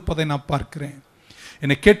கொண்டிருப்பதை நான் பார்க்கிறேன்.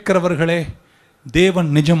 என்னை கேட்கிறவர்களே, தேவன்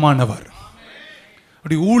நிஜமானவர்.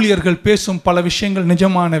 அப்படி ஊழியர்கள் பேசும் பல விஷயங்கள்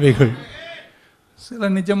நிஜமானவைகள், சில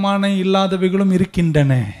நிஜமான இல்லாதவைகளும்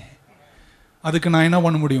இருக்கின்றன. அதுக்கு நான் என்ன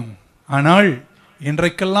பண்ண முடியும்? ஆனால்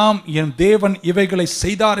இன்றைக்கெல்லாம் என் தேவன் இவைகளை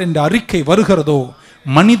செய்தார் என்ற அறிக்கை வருகிறதோ,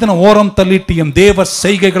 மனிதன ஓரம் தள்ளிட்டு என் தேவ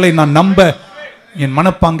செய்கைகளை நான் நம்ப என்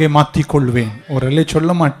மனப்பாங்கை மாற்றிக் கொள்வேன். ஒரு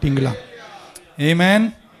சொல்ல மாட்டீங்களா? ஆமென்.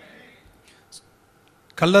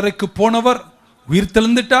 கல்லறைக்கு போனவர் உயிர்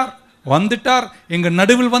தெழுந்துட்டார், வந்துட்டார், எங்க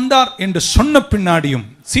நடுவில் வந்தார் என்று சொன்ன பின்னாடியும்,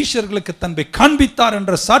 சீஷர்களுக்கு தன்னை காண்பித்தார்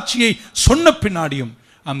என்ற சாட்சியை சொன்ன பின்னாடியும்,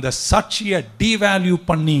 அந்த சாட்சியை டிவேல்யூ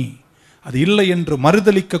பண்ணி அது இல்லை என்று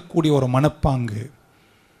மறுதலிக்கக்கூடிய ஒரு மனப்பாங்கு.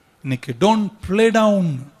 இன்னைக்கு don't play down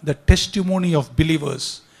the testimony of believers.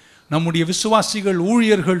 நம்முடைய விசுவாசிகள்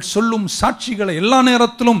ஊழியர்கள் சொல்லும் சாட்சிகளை எல்லா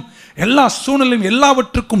நேரத்திலும் எல்லா சூழ்நிலையும்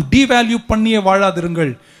எல்லாவற்றுக்கும் டிவேல்யூ பண்ணியே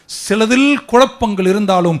வாழாதிருங்கள். சிலதில் குழப்பங்கள்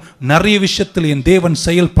இருந்தாலும் நிறைய விஷயத்தில் என் தேவன்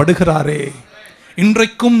செயல்படுகிறாரே.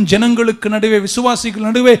 இன்றைக்கும் ஜனங்களுக்கு நடுவே, விசுவாசிகள்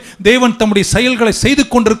நடுவே தேவன் தம்முடைய செயல்களை செய்து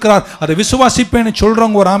கொண்டிருக்கிறார். அதை விசுவாசிப்பேன்னு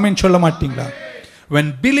சொல்றவங்க ஒரு ஆமென் சொல்ல மாட்டீங்களா? When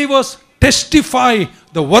believers testify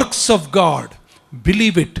the works of God,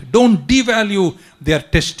 believe it. Don't devalue their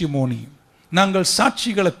testimony. நாங்கள்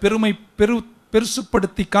சாட்சிகளை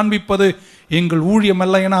பெருசுப்படுத்தி காண்பிப்பது எங்கள் ஊழியம்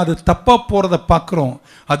அல்ல. ஏன்னா அது தப்பா போறதை பார்க்கிறோம்.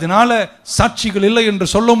 அதனால சாட்சிகள் இல்லை என்று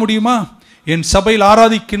சொல்ல முடியுமா? என் சபையில்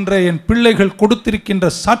ஆராதிக்கின்ற என் பிள்ளைகள் கொடுத்திருக்கின்ற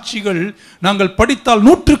சாட்சிகள் நாங்கள் படித்தால்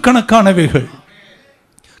நூற்றுக்கணக்கானவைகள்.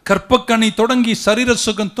 கற்பக்கணி தொடங்கி சரீர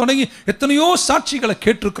சுகம் தொடங்கி எத்தனையோ சாட்சிகளை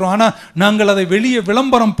கேட்டிருக்கிறோம். ஆனால் நாங்கள் அதை வெளியே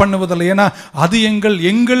விளம்பரம் பண்ணுவதில்லை. ஏன்னா அது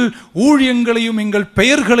எங்கள் ஊழியங்களையும் எங்கள்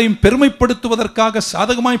பெயர்களையும் பெருமைப்படுத்துவதற்காக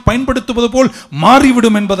சாதகமாய் பயன்படுத்துவது போல்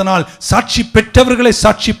மாறிவிடும் என்பதனால் சாட்சி பெற்றவர்களை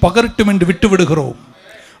சாட்சி பகரட்டும் என்று விட்டு விடுகிறோம்.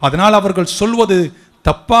 அதனால் அவர்கள் சொல்வது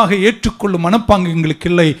தப்பாக ஏற்றுக்கொள்ளும் மனப்பாங்கு எங்களுக்கு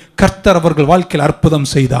இல்லை. கர்த்தர் அவர்கள் வாழ்க்கையில் அற்புதம்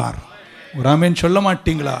செய்தார். ஒரு ஆமென் சொல்ல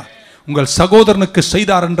மாட்டீங்களா? உங்கள் சகோதரனுக்கு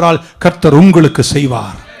செய்தார் என்றால் கர்த்தர் உங்களுக்கு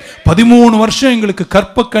செய்வார். 13 வருஷம் எங்களுக்கு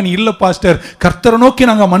கற்பக்கணி இல்லை பாஸ்டர், கர்த்தரை நோக்கி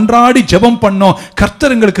நாங்கள் மன்றாடி ஜெபம் பண்ணோம்,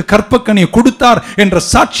 கர்த்தர் எங்களுக்கு கற்பக்கணியை கொடுத்தார் என்ற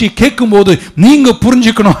சாட்சி கேட்கும் போது நீங்க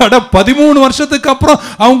புரிஞ்சுக்கணும், 13 வருஷத்துக்கு அப்புறம்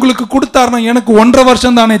அவங்களுக்கு கொடுத்தார்னா எனக்கு 1.5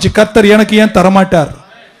 வருஷம் தானே, கர்த்தர் எனக்கு ஏன் தரமாட்டார்?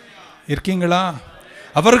 இருக்கீங்களா?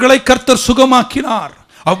 அவர்களை கர்த்தர் சுகமாக்கினார்.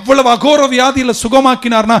 அவ்வளவு அகோர வியாதியில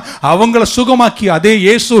சுகமாக்கினார்னா அவங்கள சுகமாக்கி அதே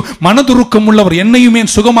இயேசு மனதுருக்கம் உள்ளவர், என்னையுமே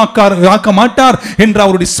சுகமாக்க மாட்டார் என்ற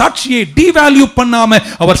அவருடைய சாட்சியை டிவேல்யூ பண்ணாம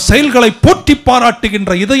அவர் செயல்களை போற்றி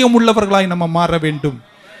பாராட்டுகின்ற இதயம் உள்ளவர்களாய் நம்ம மாற வேண்டும்.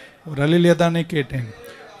 ஒரு அலிலியா தானே கேட்டேன்.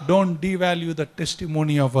 Don't devalue the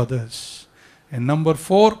testimony of others. Number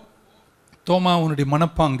 4, தோமா உன்னுடைய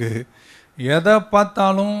மனப்பாங்கு. எதை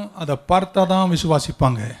பார்த்தாலும் அதை பார்த்தா தான்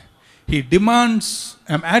விசுவாசிப்பாங்க. He demands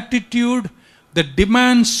an attitude that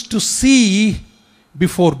demands to see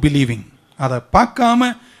before believing. அதை பார்க்காம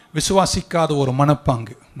விசுவாசிக்காத ஒரு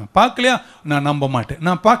மனப்பாங்கு. நான் பார்க்கலையா நான் நம்ப மாட்டேன்,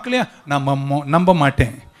 நான் பார்க்கலையா நான் நம்ப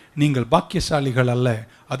மாட்டேன். நீங்கள் பாக்கியசாலிகள் அல்ல.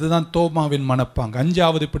 அதுதான் தோமாவின் மனப்பாங்கு.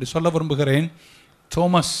 5வது இப்படி சொல்ல விரும்புகிறேன்.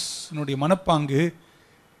 தோமஸ்னுடைய மனப்பாங்கு,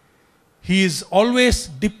 he is always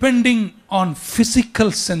depending on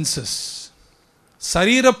physical senses.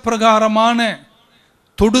 சரீர பிரகாரமான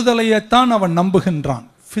தொடுதலையத்தான் அவன் நம்புகின்றான்.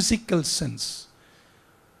 பிசிக்கல் சென்ஸ்,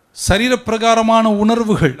 சரீர பிரகாரமான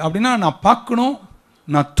உணர்வுகள். அப்படின்னா நான் பார்க்கணும்,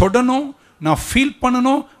 நான் தொடணும், நான் ஃபீல்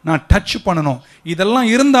பண்ணணும், நான் டச் பண்ணணும். இதெல்லாம்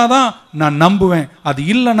இருந்தாதான் நான் நம்புவேன். அது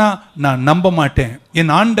இல்லைன்னா நான் நம்ப மாட்டேன்.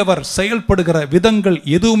 என் ஆண்டவர் செயல்படுகிற விதங்கள்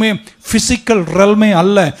எதுவுமே பிசிக்கல் ரெல்மே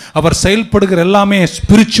அல்ல. அவர் செயல்படுகிற எல்லாமே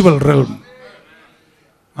ஸ்பிரிச்சுவல் ரெல்ம்.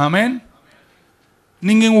 ஆமென்.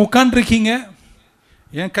 நீங்க உட்கார்ந்துருக்கீங்க,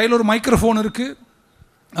 என் கையில் ஒரு மைக்ரோஃபோன் இருக்கு,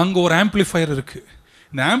 அங்கே ஒரு ஆம்பிளிஃபயர் இருக்கு.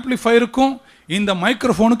 இந்த ஆம்பிளிஃபயருக்கும் இந்த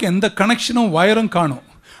மைக்ரோஃபோனுக்கு எந்த கனெக்ஷனும் வயரும் காணும்.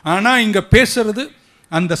 ஆனால் இங்கே பேசுறது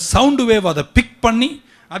அந்த சவுண்டு வேவ் அதை பிக் பண்ணி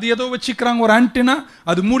அது ஏதோ வச்சுக்கிறாங்க ஒரு ஆன்டினா,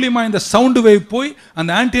 அது மூலியமாக இந்த சவுண்டு வேவ் போய்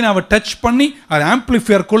அந்த ஆன்டினாவை டச் பண்ணி அது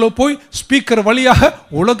ஆம்பிளிஃபயருக்குள்ளே போய் ஸ்பீக்கர் வழியாக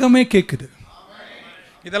உலகமே கேட்குது.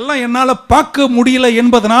 இதெல்லாம் என்னால் பார்க்க முடியல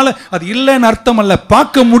என்பதனால அது இல்லைன்னு அர்த்தம் அல்ல.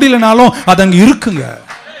 பார்க்க முடியலனாலும் அது அங்கே இருக்குங்க.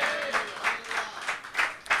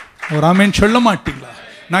 ஒரு ஆமென் சொல்ல மாட்டீங்களா?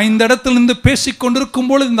 நான் இந்த இடத்துல இருந்து பேசிக்கொண்டிருக்கும்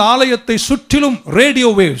பொழுது இந்த ஆலயத்தை சுற்றிலும் radio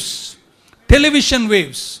waves, television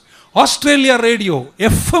waves, Australia radio,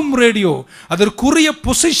 FM radio, அதற்குரிய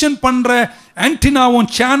பொசிஷன் பண்ற ஆன்டினாவும்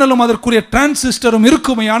சேனலும் அதற்குரிய டிரான்சிஸ்டரும்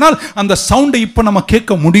இருக்குமே. ஆனால் அந்த சவுண்டை இப்போ நம்ம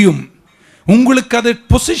கேட்க முடியும். உங்களுக்கு அதை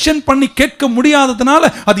பொசிஷன் பண்ணி கேட்க முடியாததுனால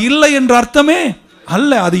அது இல்லை என்ற அர்த்தமே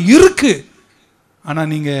அல்ல. அது இருக்கு.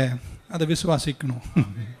 ஆனால் நீங்க அதை விசுவாசிக்கணும்.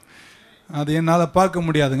 அது என்னால் பார்க்க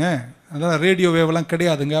முடியாதுங்க, அதெல்லாம் ரேடியோ வேவெல்லாம்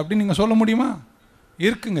கிடையாதுங்க அப்படின்னு நீங்கள் சொல்ல முடியுமா?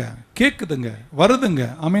 இருக்குங்க, கேட்குதுங்க, வருதுங்க.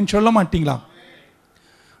 ஆமீன் சொல்ல மாட்டீங்களா?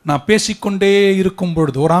 நான் பேசிக்கொண்டே இருக்கும்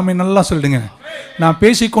பொழுது, ஒரு ஆமீன் நல்லா சொல்லுங்க. நான்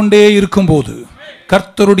பேசிக்கொண்டே இருக்கும்போது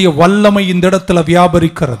கர்த்தருடைய வல்லமை இந்த இடத்துல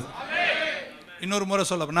வியாபரிக்கிறது. இன்னொரு முறை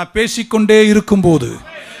சொல்ல, நான் பேசிக்கொண்டே இருக்கும்போது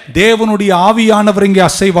தேவனுடைய ஆவியானவர் இங்கே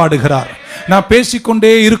அசைவாடுகிறார். நான்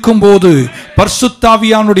பேசிக்கொண்டே இருக்கும்போது பரிசுத்த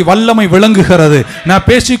ஆவியானுடைய வல்லமை விளங்குகிறது. நான்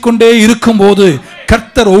பேசிக்கொண்டே இருக்கும்போது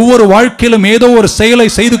கர்த்தர் ஒவ்வொரு வாழ்க்கையிலும் ஏதோ ஒரு செயலை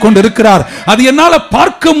செய்து கொண்டு இருக்கிறார். அது என்னால்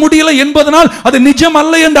பார்க்க முடியல என்பதனால் அது நிஜம்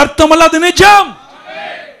அல்ல என்று அர்த்தம் அல்ல, அது நிஜம்.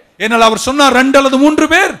 ஏனால் அவர் சொன்னார், 2 அல்லது 3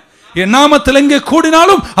 பேர் என் நாமத்தில் எங்கே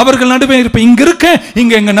கூடினாலும் அவர்கள் நடுவே இருப்பேன். இங்க இருக்க,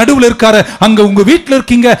 இங்க எங்க நடுவில் இருக்காரு, அங்க உங்க வீட்டில்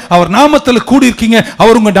இருக்கீங்க, அவர் நாமத்தில் கூடி இருக்கீங்க,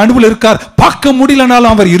 அவர் உங்க நடுவில் இருக்கார். பார்க்க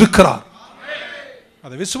முடியலனாலும் அவர் இருக்கிறார்.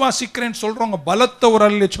 அதை விசுவாசிக்கிறேன் சொல்றவங்க பலத்த ஒரு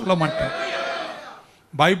அல்ல சொல்ல மாட்டேன்.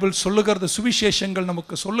 பைபிள் சொல்லுகிறது, சுவிசேஷங்கள்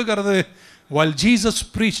நமக்கு சொல்லுகிறது, while Jesus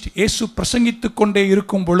preached, இயேசு பிரசங்கித்துக் கொண்டே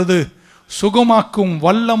இருக்கும் பொழுது சுகமாக்கும்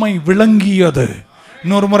வல்லமை விளங்கியது.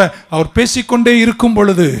 இன்னொரு முறை, அவர் பேசிக்கொண்டே இருக்கும்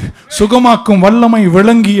பொழுது சுகமாக்கும் வல்லமை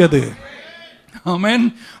விளங்கியது. ஆமென்.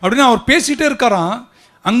 அப்படின்னா அவர் பேசிட்டே இருக்காராம்.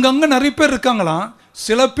 அங்கங்க நிறைய பேர் இருக்காங்களாம்.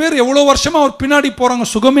 சில பேர் எவ்வளவு வருஷமா அவர் பின்னாடி போறாங்க,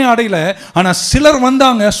 சுகமே அடையல. ஆனா சிலர்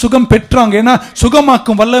வந்தாங்க, சுகம் பெற்றாங்க. ஏன்னா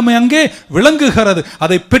சுகமாக்கும் வல்லமை அங்கே விளங்குகிறது.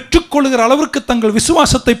 அதை பெற்றுக்கொள்கிற அளவிற்கு தங்கள்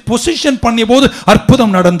விசுவாசத்தை பொசிஷன் பண்ணிய போது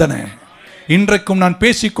அற்புதம் நடந்தன. இன்றைக்கும் நான்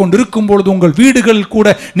பேசிக்கொண்டு இருக்கும் பொழுது உங்கள் வீடுகள் கூட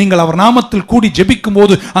நீங்கள் அவர் நாமத்தில் கூடி ஜெபிக்கும்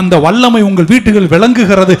போது அந்த வல்லமை உங்கள் வீடுகள்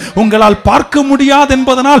விளங்குகிறது. உங்களால் பார்க்க முடியாது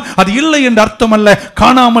என்பதனால் அது இல்லை என்று அர்த்தம் அல்ல.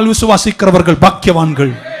 காணாமல் விசுவாசிக்கிறவர்கள்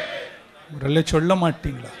பாக்கியவான்கள். சொல்ல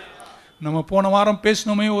மாட்டீங்களா? நம்ம போன வாரம்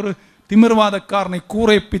பேசினோமே, ஒரு திமிர்வாதக்காரனை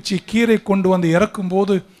கூரை பிச்சு கீரை கொண்டு வந்து இறக்கும்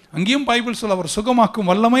போது அங்கேயும் பைபிள் சொல்ல அவர் சுகமாக்கும்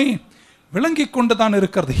வல்லமை விளங்கி கொண்டு தான்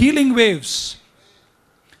இருக்கிறது. Healing waves.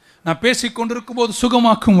 நான் பேசிக்கொண்டிருக்கும் போது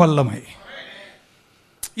சுகமாக்கும் வல்லமை.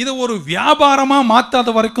 இதை ஒரு வியாபாரமா மாத்தாத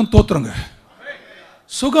வரைக்கும் தோத்துருங்க.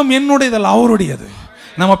 சுகம் என்னுடையதல்ல, அவருடையது.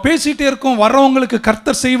 நம்ம பேசிட்டே இருக்கோம், வர்றவங்களுக்கு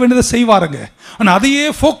கர்த்தர் செய்ய வேண்டியதை செய்வாருங்க. ஆனால் அதையே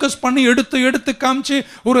ஃபோக்கஸ் பண்ணி எடுத்து காமிச்சு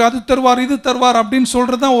ஒரு அது தருவார் இது தருவார் அப்படின்னு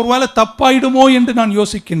சொல்றது தான் ஒருவேளை தப்பாயிடுமோ என்று நான்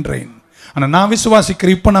யோசிக்கின்றேன். ஆனால் நான்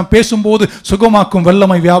விசுவாசிக்கிறேன், இப்போ நான் பேசும்போது சுகமாக்கும்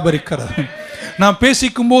வல்லமை வியாபரிக்கிறது. நான்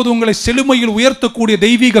பேசிக்கும் போது உங்களை செழுமையில் உயர்த்தக்கூடிய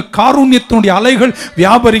தெய்வீக காருண்யத்தினுடைய அலைகள்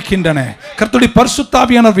வியாபரிக்கின்றன. கர்த்தருடைய பரிசுத்த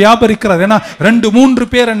ஆவியானவர் வியாபரிக்கிறார். ஏன்னா 2-3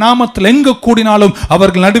 பேர் நாமத்தில் எங்க கூடினாலும்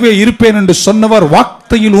அவர்கள் நடுவே இருப்பேன் என்று சொன்னவர்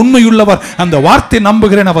வார்த்தையில் உண்மையுள்ளவர். அந்த வார்த்தை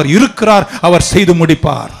நம்புகிறேன், அவர் இருக்கிறார், அவர் செய்து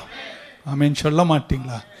முடிப்பார். ஆமென் சொல்ல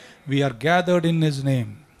மாட்டீங்களா? We are gathered in His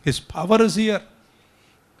name. His power is here.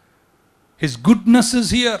 His goodness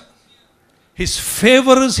is here. His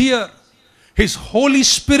favor is here. His Holy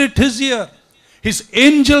Spirit is here. His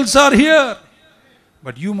angels are here.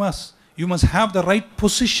 But you must have the right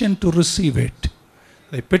position to receive it.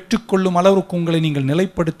 அதை பெற்றுக்கொள்ளும் அளவுக்கு உங்களை நீங்கள்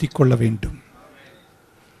நிலைப்படுத்திக் கொள்ள வேண்டும்.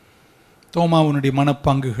 தோமாவுடைய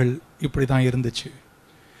மனப்பாங்குகள் இப்படி தான் இருந்துச்சு.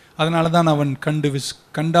 அதனால தான் அவன்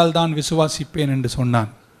கண்டால் தான் விசுவாசிப்பேன் என்று சொன்னான்.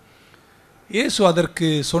 இயேசு அதற்கு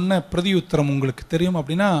சொன்ன பிரதியுத்தரம் உங்களுக்கு தெரியும்.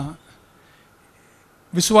 அப்படின்னா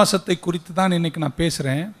விசுவாசத்தை குறித்து தான் இன்னைக்கு நான்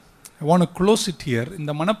பேசுகிறேன். I want to close it here.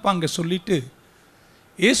 இந்த மனப்பாங்க சொல்லிட்டு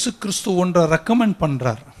இயேசு கிறிஸ்து ஒன்றை ரெக்கமெண்ட்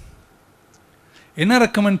பண்றார். என்ன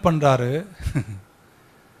ரெக்கமெண்ட் பண்றாரு?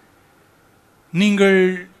 நீங்கள்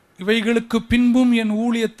இவைகளுக்கு பின்பும் என்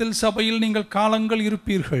ஊழியத்தில் சபையில் நீங்கள் காலங்கள்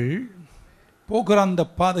இருப்பீர்கள். போகிற அந்த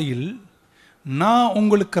பாதையில் நான்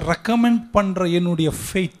உங்களுக்கு ரெக்கமெண்ட் பண்ற என்னுடைய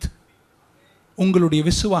ஃபெய்த், உங்களுடைய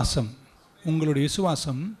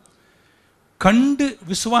விசுவாசம் கண்டு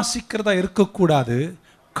விசுவாசிக்கிறதா இருக்கக்கூடாது,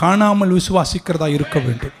 காணாமல் விசுவாசிக்கிறதா இருக்க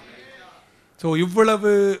வேண்டும். ஸோ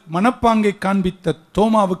இவ்வளவு மனப்பாங்கை காண்பித்த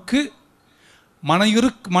தோமாவுக்கு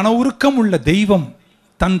மன உருக்கம் உள்ள தெய்வம்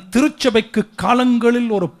தன் திருச்சபைக்கு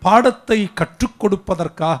காலங்களில் ஒரு பாடத்தை கற்றுக்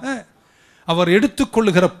கொடுப்பதற்காக அவர்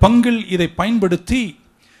எடுத்துக்கொள்ளுகிற பங்கில் இதை பயன்படுத்தி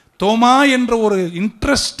தோமா என்ற ஒரு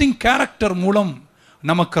இன்ட்ரெஸ்டிங் கேரக்டர் மூலம்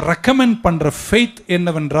நமக்கு ரெக்கமெண்ட் பண்ற ஃபெய்த்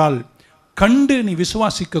என்னவென்றால், கண்டு நீ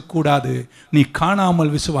விசுவாசிக்க கூடாது, நீ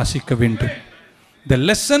காணாமல் விசுவாசிக்க வேண்டும். The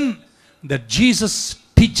lesson that Jesus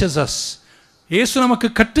teaches us, இயேசு நமக்கு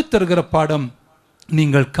கற்றுத்தருகிற பாடம்,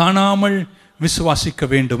 நீங்கள் காணாமல் விசுவாசிக்க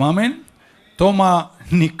வேண்டும். ஆமென். தோமா,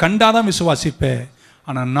 நீ கண்டாதான் விசுவாசிப்ப.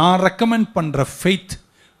 ஆனால் நான் ரெக்கமெண்ட் பண்ற ஃபெய்த்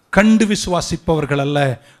கண்டு விசுவாசிப்பவர்கள் அல்ல,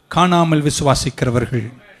 காணாமல் விசுவாசிக்கிறவர்கள்.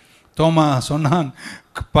 தோமா சொன்னான்,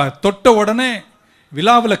 தொட்ட உடனே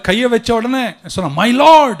விழாவில் கையை வச்ச உடனே சொன்னான், மை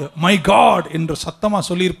லார்ட் மை காட் என்று சத்தமாக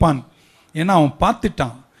சொல்லியிருப்பான். ஏன்னா அவன்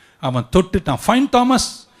பார்த்துட்டான், அவன் தொட்டுட்டான். ஃபைன் தாமஸ்,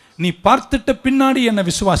 நீ பார்த்துட்ட பின்னாடி என்னை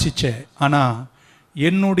விசுவாசிச்ச, ஆனால்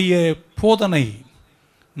என்னுடைய போதனை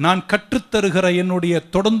நான் கற்றுத்தருகிற என்னுடைய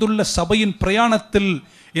தொடர்ந்துள்ள சபையின் பிரயாணத்தில்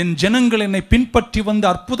என் ஜனங்கள் என்னை பின்பற்றி வந்து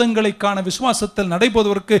அற்புதங்களை காண விசுவாசத்தில்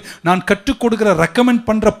நடைபெறுவதற்கு நான் கற்றுக் கொடுக்கிற ரெக்கமெண்ட்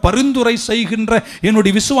பண்ற பரிந்துரை செய்கின்ற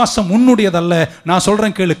என்னுடைய விசுவாசம் உன்னுடையதல்ல. நான்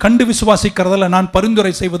சொல்றேன் கேளு, கண்டு விசுவாசிக்கிறதல்ல நான்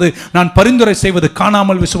பரிந்துரை செய்வது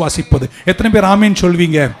காணாமல் விசுவாசிப்பது. எத்தனை பேர் ஆமீன்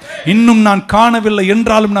சொல்வீங்க? இன்னும் நான் காணவில்லை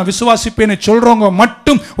என்றாலும் நான் விசுவாசிப்பேன்னு சொல்றவங்க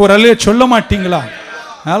மட்டும் ஒரு அல்லையே சொல்ல மாட்டீங்களா?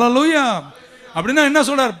 ஹல்லேலூயா. அப்படின்னா என்ன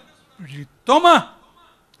சொல்றார்? தோமா,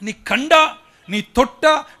 நீ கண்டா, நீ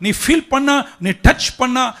தொட்டா, நீ ஃபீல் பண்ணா, நீ டச்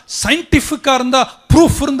பண்ணா, சயின்டிஃபிக்கா இருந்தா,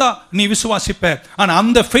 ப்ரூஃப் இருந்தா நீ விசுவாசிப்ப. ஆனா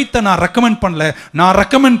அந்த ஃபெய்த்தை நான் ரெக்கமெண்ட் பண்ணல. நான்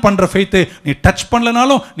ரெக்கமெண்ட் பண்ற ஃபெய்த்து நீ டச்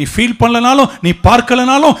பண்ணலனாலும், நீ ஃபீல் பண்ணலனாலும், நீ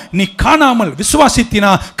பார்க்கலனாலும், நீ காணாமல்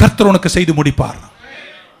விசுவாசித்தினா கர்த்தர் உனக்கு செய்து முடிப்பார்.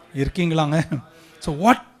 இருக்கீங்களாங்க? So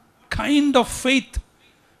what kind of faith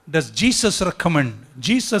does Jesus recommend?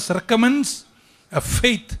 Jesus recommends a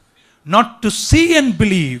faith not to see and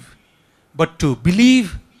believe, but to believe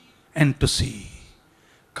and to see.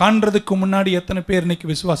 காண்றதுக்கு முன்னாடி எத்தனை பேர் இன்னைக்கு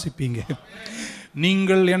விசுவாசிப்பீங்க?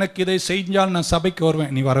 நீங்கள் எனக்கு இதை செஞ்சால் நான் சபைக்கு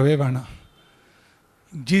வருவேன், நீ வரவே வேணாம்.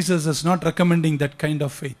 Jesus is not recommending that kind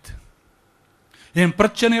of faith. என்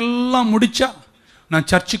பிரச்சனை எல்லாம் முடிச்சா நான்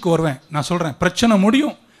சர்ச்சுக்கு வருவேன். நான் சொல்றேன், பிரச்சனை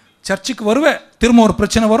முடியும், சர்ச்சுக்கு வருவேன், திரும்ப ஒரு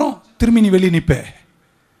பிரச்சனை வரும், திரும்பி நீ வெளியே நிற்ப.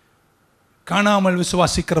 காணாமல்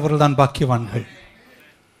விசுவாசிக்கிறவர்கள் தான் பாக்கியவான்கள்.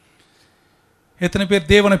 எத்தனை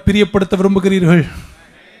பேர் தேவனை பிரியப்படுத்த விரும்புகிறீர்கள்?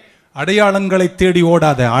 அடையாளங்களை தேடி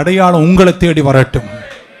ஓடாத, அடையாளம் உங்களை தேடி வரட்டும்.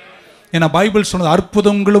 ஏன்னா பைபிள் சொன்னது,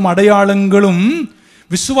 அற்புதங்களும் அடையாளங்களும்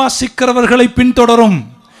விசுவாசிக்கிறவர்களை பின்தொடரும்.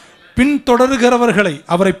 பின்தொடர்கிறவர்களை,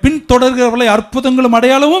 அவரை பின்தொடர்கிறவர்களை அற்புதங்களும்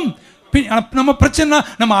அடையாளமும். நம்ம பிரச்சனை,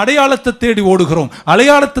 நம்ம அடையாளத்தை தேடி ஓடுகிறோம்.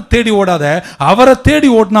 அடையாளத்தை தேடி ஓடாத, அவரை தேடி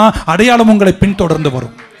ஓடினா அடையாளம் உங்களை பின்தொடர்ந்து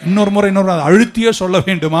வரும். இன்னொரு முறை அழுத்தியே சொல்ல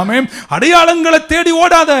வேண்டும், ஆமென். அடையாளங்களை தேடி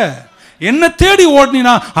ஓடாத, என்ன தேடி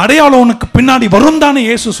ஓடினா அடையாளம் உனக்கு பின்னாடி வரும் தானே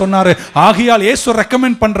இயேசு சொன்னாரு. ஆகையால் இயேசு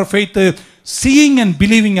ரெக்கமெண்ட் பண்ற ஃபெய்த் seeing and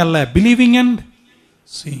believing அல்ல, believing and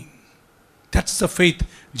seeing. That's the faith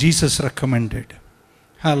Jesus recommended.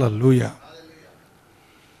 Hallelujah.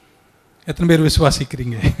 எத்தனை பேர்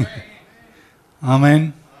விசுவாசிக்கிறீங்க? ஆமென்.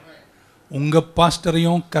 உங்க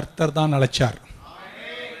பாஸ்டரையும் கர்த்தர் தான் அழைச்சார்.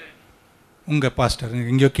 உங்க பாஸ்டர்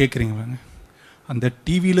எங்கேயோ கேட்குறீங்க, அந்த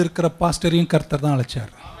டிவியில் இருக்கிற பாஸ்டரையும் கர்த்தர் தான்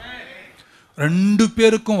அழைச்சார். 2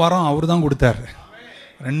 பேருக்கும் வரம் அவர் தான் கொடுத்தாரு.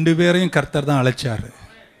 2 பேரையும் கர்த்தர் தான் அழைச்சாரு.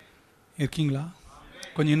 இருக்கீங்களா?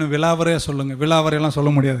 கொஞ்சம் இன்னும் விலாவரையாக சொல்லுங்க. விலாவரையெல்லாம் சொல்ல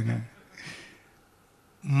முடியாதுங்க.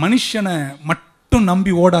 மனுஷனை மட்டும்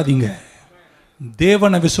நம்பி ஓடாதீங்க,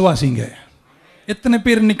 தேவனை விசுவாசிங்க. எத்தனை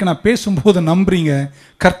பேர் இன்னைக்கு நான் பேசும்போது நம்புறீங்க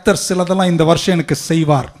கர்த்தர் சிலதெல்லாம் இந்த வருஷம் எனக்கு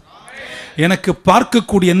செய்வார்? எனக்கு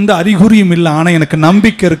பார்க்கக்கூடிய எந்த அறிகுறியும் இல்லை, ஆனால் எனக்கு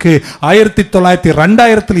நம்பிக்கை இருக்கு.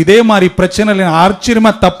 1900 இதே மாதிரி பிரச்சனை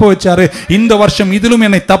ஆச்சரியமா தப்ப வச்சாரு. இந்த வருஷம் இதிலும்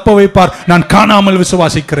என்னை தப்ப வைப்பார். நான் காணாமல்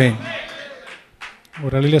விசுவாசிக்கிறேன்.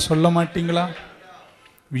 ஒரு அழில சொல்ல மாட்டீங்களா?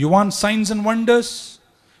 You want signs and wonders?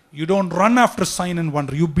 You don't run after sign and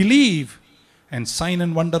wonder. You believe and sign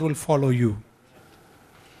and wonder will follow you.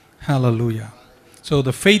 Hallelujah. So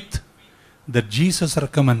the faith that Jesus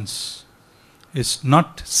recommends is not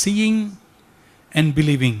seeing and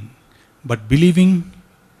believing, but believing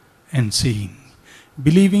and seeing.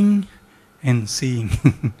 Believing and seeing.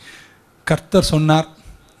 கர்த்தர் சொன்னார்,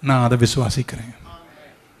 நான் அதை விசுவாசிக்கிறேன்.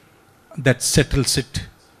 That settles it.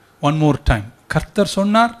 One more time. கர்த்தர்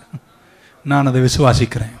சொன்னார், நான் அதை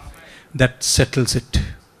விசுவாசிக்கிறேன். That settles it.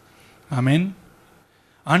 ஆமென்.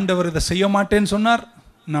 ஆண்டவர் இதை செய்ய மாட்டேன்னு சொன்னார்,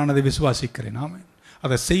 நான் அதை விசுவாசிக்கிறேன். ஆமென்.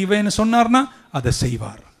 அதை செய்வேன்னு சொன்னார்னா அதை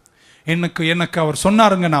செய்வார். எனக்கு அவர்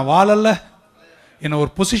சொன்னாருங்க, நான் வாழல்ல, என்னை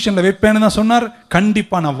ஒரு பொசிஷனில் வைப்பேன்னு தான் சொன்னார்.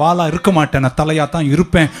 கண்டிப்பாக நான் வாழா இருக்க மாட்டேன், நான் தலையாக தான்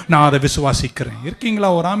இருப்பேன். நான் அதை விசுவாசிக்கிறேன். இருக்கீங்களா?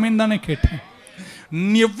 ஒரு ஆமீன் தானே கேட்டேன்.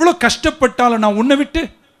 நீ எவ்வளோ கஷ்டப்பட்டாலும் நான் உன்னை விட்டு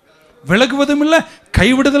விலகுவதும் இல்லை,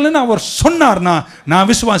 கைவிடுதல்னு அவர் சொன்னார்னா நான்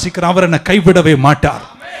விசுவாசிக்கிறேன். அவர் என்னை கைவிடவே மாட்டார்.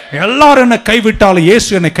 எல்லாரும் என்னை கைவிட்டாலும் இயேசு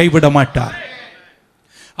என்னை கைவிட மாட்டார்.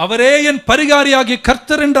 அவரே என் பரிகாரியாகிய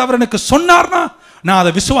கர்த்தர் என்று அவர் எனக்கு சொன்னார்னா நான்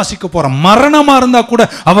அதை விசுவாசிக்க போறேன். மரணமா இருந்தா கூட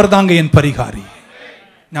அவர் தாங்க என் பரிகாரி.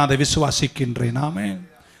 நான் அதை விசுவாசிக்கின்றேன். ஆமென்.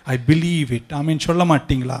 I believe it. ஆமென் சொல்ல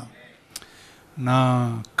மாட்டீங்களா?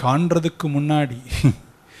 நான் காண்றதுக்கு முன்னாடி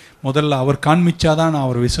முதல்ல அவர் காண்பிச்சாதான் நான்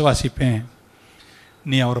அவரை விசுவாசிப்பேன்.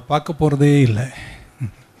 நீ அவரை பார்க்க போறதே இல்லை.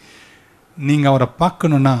 நீங்க அவரை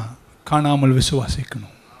பார்க்கணும்னா காணாமல்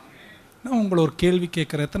விசுவாசிக்கணும். நான் உங்களை ஒரு கேள்வி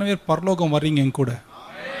கேட்குறேன். எத்தனை பேர் பரலோகம் வர்றீங்க என் கூட?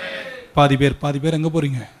 பாதி பேர் எங்கே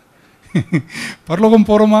போறீங்க? பரலோகம்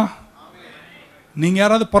போகிறோமா? நீங்கள்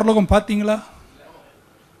யாராவது பரலோகம் பார்த்தீங்களா?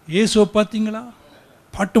 இயேசுவை பார்த்தீங்களா?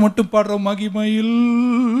 பாட்டு மட்டும் பாடுறோம், மகிமையில்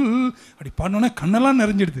அப்படி பாடணுன்னா கண்ணெல்லாம்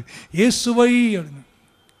நிறைஞ்சிடுது. இயேசுவை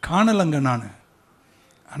காணலைங்க நான்.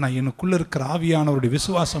 ஆனால் எனக்குள்ள இருக்கிற ஆவியானவருடைய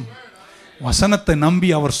விசுவாசம், வசனத்தை நம்பி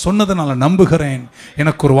அவர் சொன்னதுனால நம்புகிறேன்,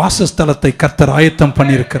 எனக்கு ஒரு வாசஸ்தலத்தை கர்த்தர் ஆயத்தம்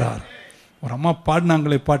பண்ணியிருக்கிறார். ஒரு அம்மா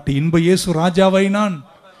பாடினாங்களே பாட்டு, இன்ப இயேசு ராஜாவை நான்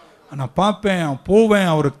பார்ப்பேன், போவேன்,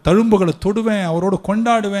 அவருக்கு தழும்புகளை தொடுவேன், அவரோடு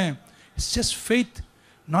கொண்டாடுவேன். It's just faith,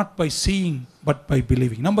 not by seeing but by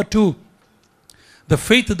believing. Number 2, the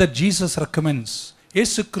faith that Jesus recommends.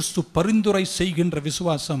 இயேசு கிறிஸ்து பரிந்துரை செய்கின்ற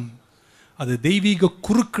விசுவாசம், அது தெய்வீக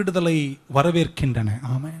குறுக்கிடுதலை வரவேற்கின்றன.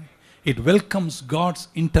 ஆமென். It welcomes God's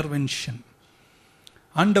intervention.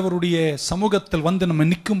 ஆண்டவருடைய சமூகத்தில் வந்து நம்ம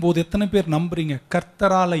நிற்கும் போது எத்தனை பேர் நம்புறீங்க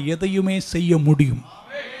கர்த்தரால் எதையுமே செய்ய முடியும்?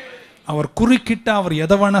 அவர் குறுக்கிட்டா அவர்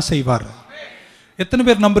எதை வேணா செய்வார். எத்தனை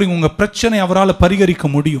பேர் நம்புறீங்க உங்க பிரச்சனை அவரால் பரிகரிக்க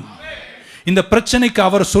முடியும்? இந்த பிரச்சனைக்கு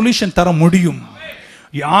அவர் சொல்யூஷன் தர முடியும்.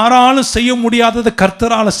 யாராலும் செய்ய முடியாததை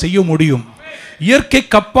கர்த்தரால் செய்ய முடியும்.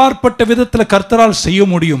 இயற்கைக்கு அப்பாற்பட்ட விதத்தில் கர்த்தரால் செய்ய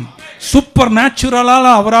முடியும். சூப்பர் நேச்சுரலால்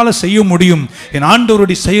அவரால் செய்ய முடியும். என்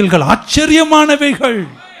ஆண்டவருடைய செயல்கள் ஆச்சரியமானவைகள்.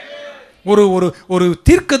 ஒரு ஒரு ஒரு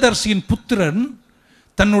தீர்க்கதரிசியின் புத்திரன்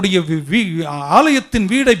தன்னுடைய ஆலயத்தின்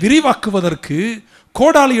வீடை விரிவாக்குவதற்கு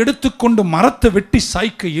கோடாலி எடுத்துக்கொண்டு மரத்தை வெட்டி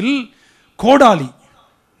சாய்க்கையில், கோடாலி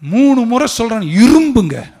 3 முறை சொல்றான்,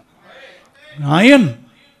 இரும்புங்க, அயன்,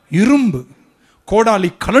 இரும்பு. கோடாலி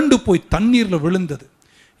கலண்டு போய் தண்ணீரில் விழுந்தது.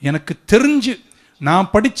 எனக்கு தெரிஞ்சு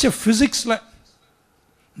நான் படித்த ஃபிசிக்ஸில்,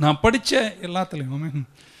 நான் படித்த எல்லாத்துலேயும்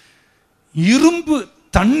இரும்பு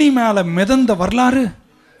தண்ணி மேலே மிதந்த வரலாறு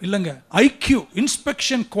இல்லைங்க. ஐக்யூ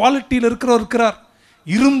இன்ஸ்பெக்ஷன் குவாலிட்டியில் இருக்கிறார்.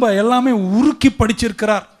 இரும்பை எல்லாமே உருக்கி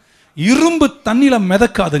படிச்சிருக்கிறார். இரும்பு தண்ணியில்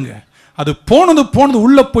மிதக்காதுங்க. அது போனது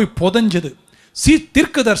உள்ள போய் புதைஞ்சது.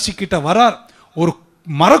 தீர்க்கதரிசி கிட்ட வரார். ஒரு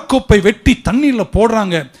மரக்கொப்பை வெட்டி தண்ணீரில்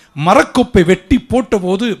போடுறாங்க. மரக்கொப்பை வெட்டி போட்ட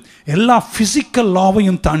போது எல்லா பிசிக்கல்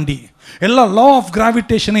லாவையும் தாண்டி, எல்லா லா ஆஃப்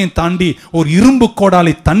கிராவிடேஷனையும் தாண்டி ஒரு இரும்பு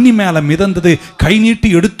கோடாலி தண்ணி மேல மிதந்தது. கை நீட்டி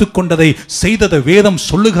எடுத்துக்கொண்டதை செய்ததை வேதம்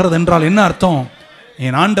சொல்லுகிறது என்றால் என்ன அர்த்தம்?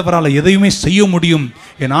 என் ஆண்டவரால் எதையுமே செய்ய முடியும்.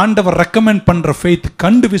 என் ஆண்டவர் ரெக்கமெண்ட் பண்ற ஃபெய்த்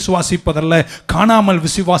கண்டு விசுவாசிப்பதல்ல, காணாமல்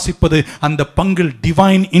விசுவாசிப்பது. அந்த பங்கில்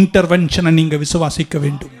டிவைன் இன்டர்வென்ஷனை நீங்க விசுவாசிக்க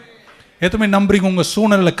வேண்டும். எதுவுமே நம்புறீங்க உங்க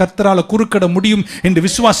சூழ்நிலை கர்த்தரால குறுக்கிட முடியும் என்று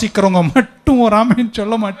விசுவாசிக்கிறவங்க மட்டும் ஒரு ஆமென்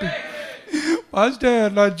சொல்ல மாட்டேன்.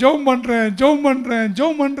 பாஸ்டர் நான் ஜெபம்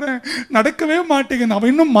பண்றேன் நடக்கவே மாட்டேங்குது.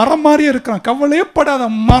 அவன் இன்னும் மரம் மாதிரியே இருக்கிறான். கவலையே படாத,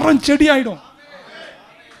 மரம் செடி ஆயிடும்.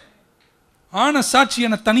 ஆன சாட்சி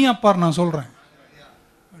என்னை தனியா பார், நான் சொல்றேன்.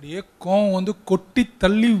 அப்படியே கோவம் வந்து கொட்டி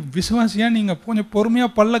தள்ளி, விசுவாசியா நீங்க கொஞ்சம் பொறுமையா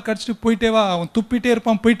பல்ல கடிச்சிட்டு போயிட்டே வா. அவன் துப்பிட்டே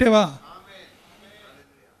இருப்பான், போயிட்டே வா.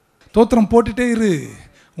 தோத்திரம் போட்டுட்டே இரு.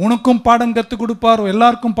 உனக்கும் பாடம் கற்றுக் கொடுப்பார்,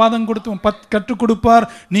 எல்லாருக்கும் பாடம் கற்றுக் கொடுப்பார்.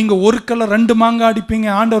 நீங்க ஒரு கல்ல 2 மாங்காய் அடிப்பீங்க,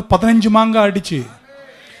 ஆண்டவர் 15 மாங்காய் அடிச்சு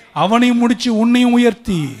அவனையும் முடிச்சு உன்னையும்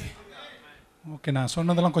உயர்த்தி. ஓகே, நான்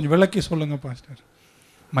சொன்னதெல்லாம் கொஞ்சம் விளக்கி சொல்லுங்க pastor.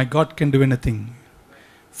 My God can to anything.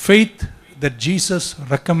 Faith that Jesus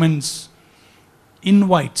recommends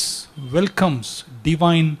invites, welcomes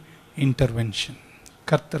divine intervention.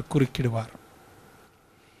 கர்த்தர் குறுக்கிடுவார்.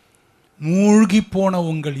 மூழ்கி போன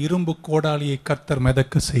உங்கள் இரும்பு கோடாலியை கர்த்தர்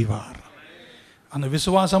மிதக்க செய்வார். அந்த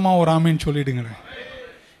விசுவாசமா ஒரு ஆமேன் சொல்லிடுங்களேன்.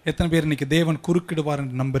 எத்தனை பேர் இன்னைக்கு தேவன் குறுக்கிடுவார்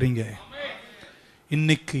என்று நம்புறீங்க?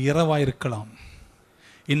 இன்னைக்கு இரவா இருக்கலாம்,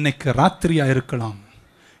 இன்னைக்கு ராத்திரியா இருக்கலாம்.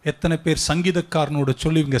 எத்தனை பேர் சங்கீதக்காரனோட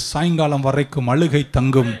சொல்லுவீங்க, சாயங்காலம் வரைக்கும் அழுகை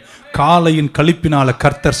தங்கும், காலையின் கழிப்பினால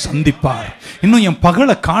கர்த்தர் சந்திப்பார். இன்னும் என்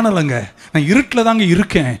பகலை காணலைங்க, நான் இருட்டில் தாங்க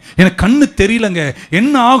இருக்கேன், எனக்கு கண்ணு தெரியலங்க,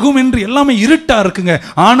 என்ன ஆகும் என்று எல்லாமே இருட்டா இருக்குங்க.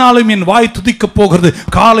 ஆனாலும் என் வாய் துதிக்க போகிறது,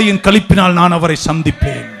 காலையின் கழிப்பினால் நான் அவரை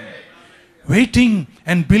சந்திப்பேன். Waiting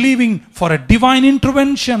and believing for a divine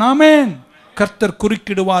intervention. ஆமென். கர்த்தர்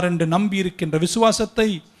குறுக்கிடுவார் என்று நம்பி இருக்கின்ற விசுவாசத்தை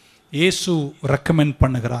இயேசு ரெக்கமெண்ட்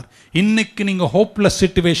பண்ணுகிறார். இன்னைக்கு நீங்க ஹோப்லெஸ்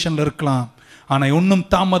சிச்சுவேஷன்ல இருக்கலாம், ஆனா ஒன்றும்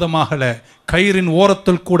தாமதமாகல. கயிறின்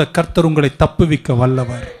ஓரத்தில் கூட கர்த்தர் உங்களை தப்புவிக்க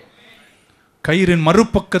வல்லவர். கயிறின்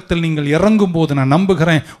மறுபக்கத்தில் நீங்கள் இறங்கும் போது நான்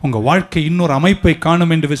நம்புகிறேன் உங்க வாழ்க்கை இன்னொரு அமைப்பை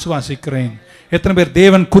காணும் என்று விசுவாசிக்கிறேன். எத்தனை பேர்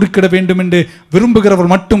தேவன் குறுக்கிட வேண்டும் என்று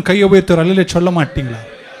விரும்புகிறவர் மட்டும் கையை உயர்த்தி அல்லேலூயா சொல்ல மாட்டீங்களா?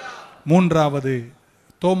 3வது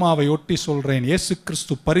தோமாவை ஒட்டி சொல்றேன். இயேசு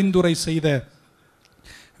கிறிஸ்து பரிந்துரை செய்த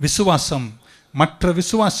விசுவாசம் மற்ற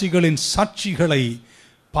விசுவாசிகளின் சாட்சிகளை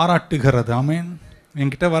பாராட்டுகிறது. ஆமென்.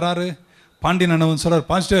 என்கிட்ட வராரு பாண்டியன் அண்ணன் சொல்றார்,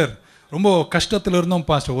 பாஸ்டர் ரொம்ப கஷ்டத்தில் இருந்தோம்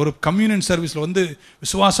பாஸ்டர், ஒரு கம்யூனியன் சர்வீஸில் வந்து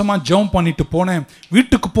விசுவாசமாக ஜெபம் பண்ணிட்டு போனேன்,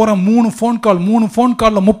 வீட்டுக்கு போகிறேன் 3 ஃபோன்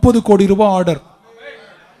காலில் 30 கோடி ரூபாய் ஆர்டர்.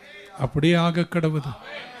 அப்படியே ஆக கடவுது.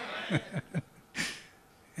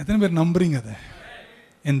 எத்தனை பேர் நம்புறீங்க அதை?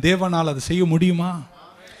 என் தேவனால் அதை செய்ய முடியுமா?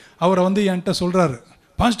 அவரை வந்து என்கிட்ட சொல்கிறாரு,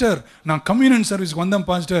 பாஸ்டர் நான் கம்யூனியன் சர்வீஸ்க்கு வந்தேன்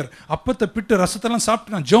பாஸ்டர், அப்பத்தை பிட்டு ரசத்தெல்லாம்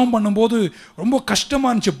சாப்பிட்டு நான் ஜெபம் பண்ணும்போது ரொம்ப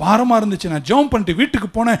கஷ்டமாக இருந்துச்சு, பாரமாக இருந்துச்சு. நான் ஜெபம் பண்ணிட்டு வீட்டுக்கு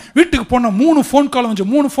போனேன் 3 ஃபோன் கால் வந்துச்சு.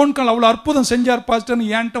 3 ஃபோன் கால் அவ்வளோ அற்புதம் செஞ்சார்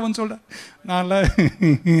பாஸ்டர்னு ஏன்ட்ட வந்து சொல்கிறேன். நான்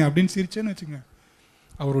அப்படின்னு சிரிச்சேன்னு வச்சுங்க.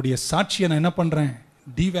 அவருடைய சாட்சியை நான் என்ன பண்ணுறேன்,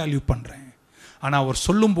 டிவேல்யூ பண்ணுறேன். ஆனால் அவர்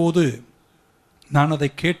சொல்லும்போது நான் அதை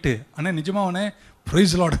கேட்டு, அண்ணே நிஜமாவனே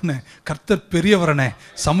பிரைஸ் லார்ட்னே, கர்த்தர் பெரியவரனே,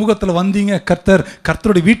 சமூகத்தில் வந்தீங்க,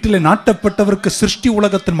 கர்த்தருடைய வீட்டில் நாட்டப்பட்டவருக்கு சிருஷ்டி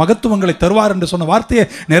உலகத்தின் மகத்துவங்களை தருவார் என்று சொன்ன வார்த்தையை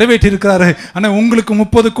நிறைவேற்றி இருக்கிறாரு. ஆனால் உங்களுக்கு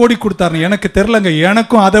 30 கோடி கொடுத்தாரு, எனக்கு தெரியலங்க,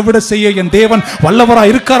 எனக்கும் அதை விட செய்ய என் தேவன்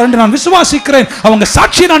வல்லவராக இருக்கார் என்று நான் விசுவாசிக்கிறேன். அவங்க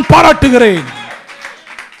சாட்சியை நான் பாராட்டுகிறேன்.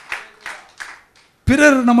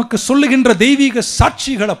 பிறர் நமக்கு சொல்லுகின்ற தெய்வீக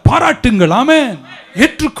சாட்சிகளை பாராட்டுங்கள். ஆமென்,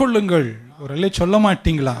 ஏற்றுக்கொள்ளுங்கள். ஒரு சொல்ல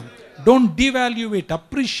மாட்டீங்களா? Don't டிவேல்யூவேட்,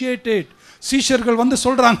 appreciate it. சீஷர்கள் வந்து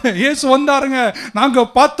சொல்றாங்க, இயேசு வந்தாருங்க, நாங்க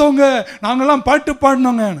பார்த்தோங்க, நாங்கெல்லாம் பாட்டு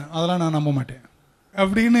பாடினோங்க, அதெல்லாம் நான் நம்ப மாட்டேன்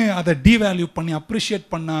அப்படின்னு அதை டிவேல்யூ பண்ணி அப்ரிஷியேட்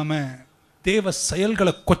பண்ணாம தேவ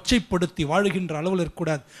செயல்களை கொச்சைப்படுத்தி வாழுகின்ற அளவில்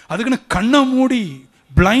இருக்கக்கூடாது. அதுக்குன்னு கண்ணை மூடி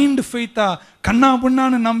பிளைண்ட் ஃபெய்த்தா கண்ணா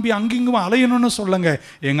பின்னான்னு நம்பி அங்கிங்கும் அலையணும்னு சொல்லுங்க.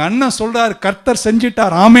 எங்க அண்ணன் சொல்றாரு, கர்த்தர்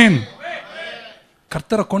செஞ்சிட்டார், ஆமேன்.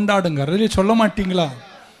 கர்த்தரை கொண்டாடுங்க. சொல்ல மாட்டீங்களா?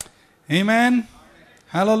 ஆமென்,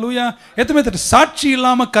 ஹalleluya. எத்தனை சாட்சி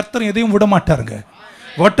இல்லாம கர்த்தர் எதையும் விட மாட்டாருங்க.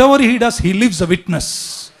 whatever he does, he lives a witness,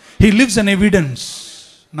 he lives an evidence.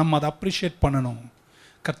 நம்ம அதை அப்ரிஷியேட் பண்ணணும்.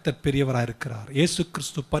 கர்த்தர் பெரியவராக இருக்கிறார். இயேசு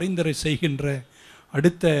கிறிஸ்து பரிந்துரை செய்கின்ற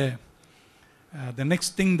அடுத்த the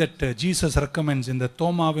next thing that Jesus recommends, இந்த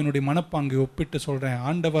தோமாவினுடைய மனப்பாங்கை ஒப்பிட்டு சொல்றேன்.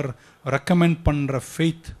 ஆண்டவர் ரெக்கமெண்ட் பண்ற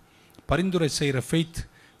ஃபெய்த், பரிந்துரை செய்கிற ஃபெய்த்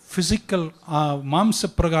பிசிக்கல்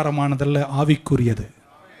மாம்ச பிரகாரமானதல்ல, ஆவிக்குரியது.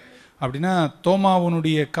 அப்படின்னா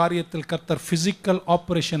தோமாவனுடைய காரியத்தில் கர்த்தர் பிசிக்கல்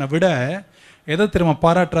ஆப்ரேஷனை விட எதை திரும்ப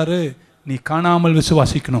பாராட்டுறாரு? நீ காணாமல்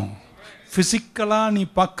விசுவாசிக்கணும். பிசிக்கலா நீ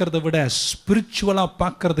பார்க்கறத விட ஸ்பிரிச்சுவலா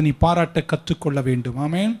பார்க்கறத நீ பாராட்ட கற்றுக்கொள்ள வேண்டும்.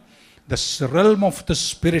 ஆமேன். த realm of the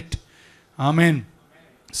spirit. ஆமேன்.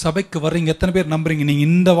 சபைக்கு வர்றீங்க, எத்தனை பேர் நம்புறீங்க? நீங்க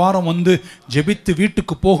இந்த வாரம் வந்து ஜெபித்து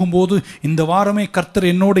வீட்டுக்கு போகும்போது இந்த வாரமே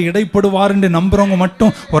கர்த்தர் என்னோட இடைப்படுவார் என்று நம்புறவங்க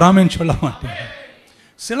மட்டும் ஒரு ஆமேன் சொல்ல மாட்டீங்க.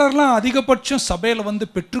 சிலர்லாம் அதிகபட்சம் சபையில் வந்து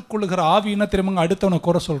பெற்றுக்கொள்ளுகிற ஆவியின திரும்ப அடுத்தவனை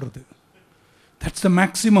குறை சொல்றது. That's the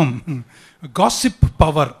maximum gossip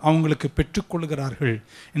power அவங்களுக்கு பெற்றுக்கொள்ளுகிறார்கள்.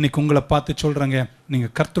 இன்னைக்கு உங்களை பார்த்து சொல்றாங்க, நீங்க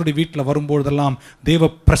கர்த்தருடைய வீட்டில் வரும்போதெல்லாம் தேவ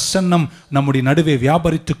பிரசன்னம் நம்முடைய நடுவே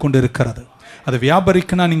வியாபரித்து கொண்டு இருக்கிறது. அது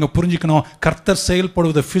வியாபரிக்குன்னா நீங்க புரிஞ்சுக்கணும், கர்த்தர்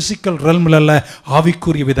செயல்படுவது பிசிக்கல் ரெல்மில் அல்ல,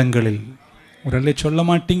 ஆவிக்குரிய விதங்களில். ஒரு சொல்ல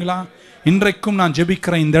மாட்டீங்களா? இன்றைக்கும் நான்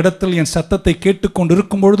ஜெபிக்கிறேன், இந்த இடத்தில் என் சத்தத்தை கேட்டுக்கொண்டு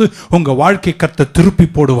இருக்கும் பொழுது உங்க வாழ்க்கை கர்த்தர் திருப்பி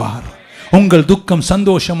போடுவார். உங்கள் துக்கம்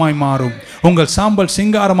சந்தோஷமாய் மாறும், உங்கள் சாம்பல்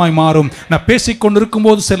சிங்காரமாய் மாறும். நான் பேசிக்கொண்டு இருக்கும்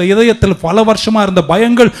போது சில இதயத்தில் பல வருஷமா இருந்த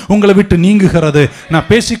பயங்கள் உங்களை விட்டு நீங்குகிறது. நான்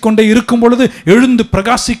பேசிக்கொண்டே இருக்கும் பொழுது எழுந்து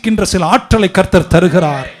பிரகாசிக்கின்ற சில ஆற்றலை கர்த்தர்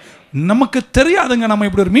தருகிறார். நமக்கு தெரியாதுங்க, நம்ம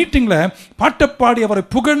இப்படி ஒரு மீட்டிங்ல பாட்டப்பாடி அவரை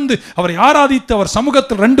புகழ்ந்து அவரை ஆராதித்து அவர்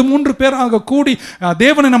சமூகத்தில் 2-3 பேராக கூடி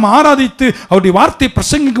தேவனை நம்ம ஆராதித்து அவருடைய வார்த்தை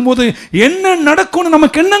பிரசங்கிக்கும் போது என்ன நடக்கும்னு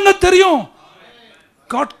நமக்கு என்னங்க தெரியும்?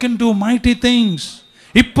 God can do mighty things.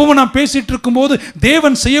 இப்பவும் நான் பேசிட்டு இருக்கும் போது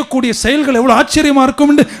தேவன் செய்யக்கூடிய செயல்கள் எவ்வளவு ஆச்சரியமா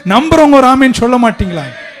இருக்கும் என்று நம்புறவங்க ஒரு ஆமேன் சொல்ல மாட்டீங்களா?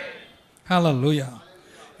 ஹalleluya.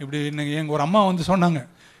 இப்படி எங்க ஒரு அம்மா வந்து சொன்னாங்க,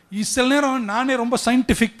 சில நேரம் நானே ரொம்ப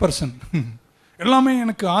சயின்டிஃபிக் பர்சன், எல்லாமே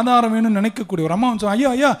எனக்கு ஆதாரம் வேணும்னு நினைக்கக்கூடிய ஒரு அம்மா வந்து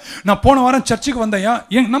சொன்னாங்க, ஐயா நான் போன வாரம் சர்ச்சுக்கு வந்தையா,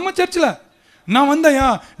 நம்ம சர்ச்சில் நான் வந்தையா,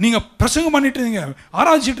 நீங்கள் பிரசங்கம் பண்ணிட்டு இருந்தீங்க,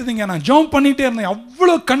 ஆராய்ச்சிட்டு இருந்தீங்க, நான் ஜெபம் பண்ணிகிட்டே இருந்தேன்,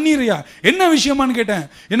 அவ்வளோ கண்ணீரையா, என்ன விஷயமானு கேட்டேன்.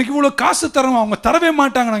 எனக்கு இவ்வளோ காசு தரோம், அவங்க தரவே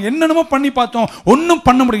மாட்டாங்க, நாங்கள் என்னென்னமோ பண்ணி பார்த்தோம், ஒன்றும்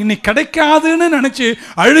பண்ண முடியும், இன்னைக்கு கிடைக்காதுன்னு நினச்சி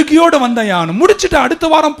அழுகியோடு வந்தையான்னு முடிச்சுட்டு அடுத்த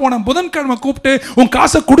வாரம் போனேன், புதன்கிழமை கூப்பிட்டு உன்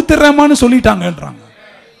காசை கொடுத்துட்றேமான்னு சொல்லிட்டாங்கன்றாங்க.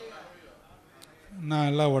 நான்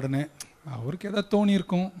எல்லாம் உடனே அவருக்கு எதாவது தோணி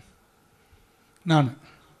இருக்கும். நான்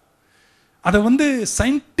அதை வந்து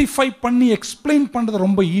சயின்டிஃபை பண்ணி எக்ஸ்பிளைன் பண்ணுறது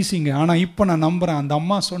ரொம்ப ஈஸிங்க. ஆனால் இப்போ நான் நம்புகிறேன், அந்த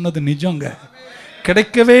அம்மா சொன்னது நிஜங்க.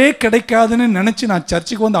 கிடைக்கவே கிடைக்காதுன்னு நினச்சி நான்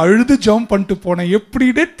சர்ச்சுக்கு வந்து அழுது ஜெபம் பண்ணிட்டு போனேன்.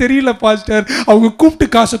 எப்படின்னே தெரியல பாஸ்டர், அவங்க கூப்பிட்டு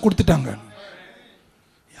காசை கொடுத்துட்டாங்க.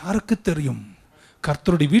 யாருக்கு தெரியும்?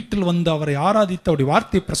 கர்த்தருடைய வீட்டில் வந்து அவரை ஆராதித்து அவருடைய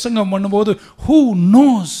வார்த்தையை பிரசங்கம் பண்ணும்போது who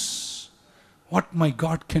knows what my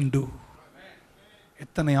God can do.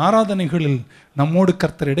 எத்தனை ஆராதனைகளில் நம்மோடு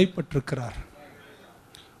கர்த்தர் இடைப்பட்டிருக்கிறார்.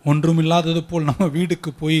 ஒன்றுமில்லாதது போல் நம்ம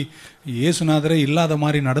வீடுக்கு போய் இயேசுநாதரே இல்லாத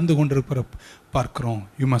மாதிரி நடந்து கொண்டிருக்கிற பார்க்கிறோம்.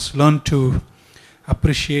 You must learn to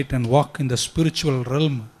appreciate and walk in the spiritual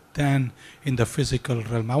realm than in the physical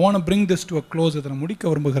realm. I want to bring this to a close. இதை நான் முடிக்க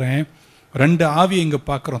விரும்புகிறேன். 2 ஆவி இங்கே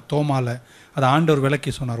பார்க்குறோம் தோமால. அதை ஆண்டவர்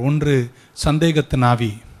விளக்கி சொன்னார். 1 சந்தேகத்தின்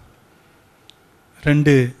ஆவி,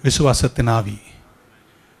 2 விசுவாசத்தின் ஆவி.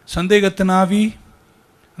 சந்தேகத்தின் ஆவி,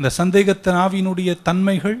 அந்த சந்தேகத்தின் ஆவியினுடைய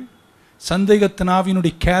தன்மைகள் சந்தேகத்தின்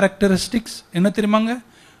ஆவியினுடைய கேரக்டரிஸ்டிக்ஸ் என்ன தெரியுமாங்க?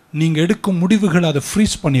 நீங்கள் எடுக்கும் முடிவுகள் அதை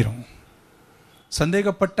ஃப்ரீஸ் பண்ணிடும்.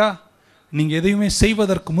 சந்தேகப்பட்டா நீங்கள் எதையுமே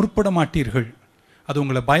செய்வதற்கு முற்பட மாட்டீர்கள். அது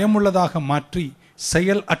உங்களை பயமுள்ளதாக மாற்றி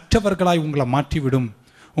செயல் அற்றவர்களாய் உங்களை மாற்றிவிடும்.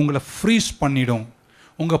 உங்களை ஃப்ரீஸ் பண்ணிடும்.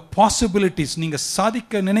 உங்கள் பாசிபிலிட்டிஸ், நீங்கள்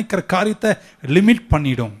சாதிக்க நினைக்கிற காரியத்தை லிமிட்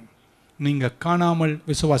பண்ணிடும். நீங்கள் காணாமல்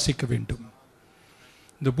விசுவாசிக்க வேண்டும்.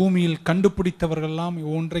 இந்த பூமியில் கண்டுபிடித்தவர்கள்லாம்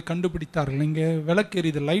ஒன்றை கண்டுபிடித்தார்கள். இங்கே விளக்கு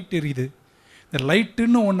எரியுது, லைட் எரியுது. இந்த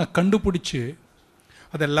லைட்டுன்னு ஒன்றை கண்டுபிடிச்சி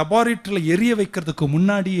அதை லெபார்ட்டரியில் எரிய வைக்கிறதுக்கு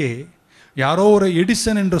முன்னாடியே யாரோ ஒரு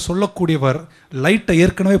எடிசன் என்று சொல்லக்கூடியவர் லைட்டை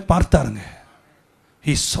ஏற்கனவே பார்த்தாருங்க.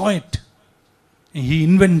 He saw it, he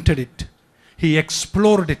invented it, he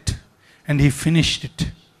explored it and he finished it.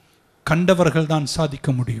 கண்டவர்கள் தான்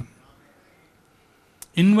சாதிக்க முடியும்.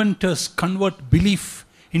 Inventors convert belief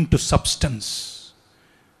into substance.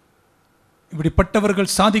 இப்படிப்பட்டவர்கள்,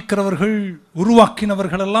 சாதிக்கிறவர்கள்,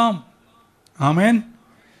 உருவாக்கினவர்கள் எல்லாம், ஆமென்,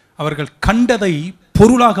 அவர்கள் கண்டதை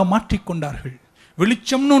பொருளாக மாற்றிக்கொண்டார்கள்.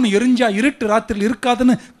 வெளிச்சம்னு ஒன்று எரிஞ்சா இருட்டு ராத்திரியில்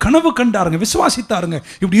இருக்காதுன்னு கனவு கண்டாருங்க, விசுவாசித்தாருங்க.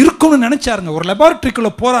 இப்படி இருக்கும்னு நினைச்சாருங்க. ஒரு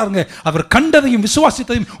லெபார்ட்டரிக்குள்ள போறாருங்க, அவர் கண்டதையும்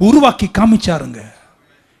விசுவாசித்ததையும் உருவாக்கி காமிச்சாருங்க.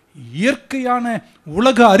 இயற்கையான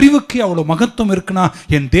உலக அறிவுக்கு அவ்வளோ மகத்துவம் இருக்குன்னா,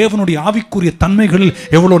 என் தேவனுடைய ஆவிக்குரிய தன்மைகளில்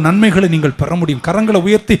எவ்வளோ நன்மைகளை நீங்கள் பெற முடியும். கரங்களை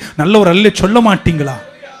உயர்த்தி நல்ல ஒரு அல்ல சொல்ல மாட்டீங்களா?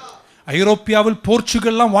 ஐரோப்பியாவில்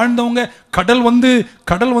போர்ச்சுகல்லாம் வாழ்ந்தவங்க கடல்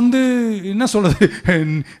வந்து என்ன சொல்றது,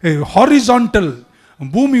 ஹாரிசான்டல்,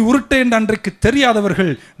 பூமி உருட்டை என்று அன்றைக்கு தெரியாதவர்கள்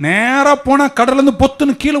நேராக போனால் கடலேருந்து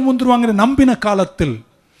பொத்துன்னு கீழே வந்துருவாங்க நம்பின காலத்தில்.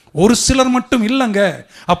 ஒரு சிலர் மட்டும் இல்லைங்க,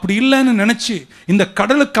 அப்படி இல்லைன்னு நினைச்சு இந்த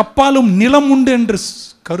கடலுக்கு அப்பாலும் நிலம் உண்டு என்று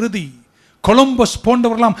கருதி கொலம்பஸ்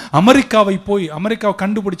போன்றவர்களாம் அமெரிக்காவை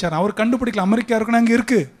கண்டுபிடிச்சார். அவர் கண்டுபிடிக்கல, அமெரிக்கா இருக்குன்னு அங்கே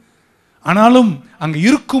இருக்கு. ஆனாலும் அங்கே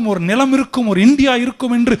இருக்கும் ஒரு நிலம் இருக்கும், ஒரு இந்தியா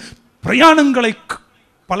இருக்கும் என்று பிரயாணங்களை,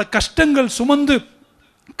 பல கஷ்டங்கள் சுமந்து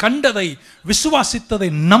கண்டதை, விசுவாசித்ததை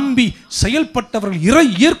நம்பி செயல்பட்டவர்கள்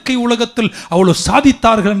இயற்கை உலகத்தில் அவ்வளவு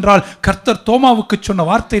சாதித்தார்கள் என்றால், கர்த்தர் தோமாவுக்கு சொன்ன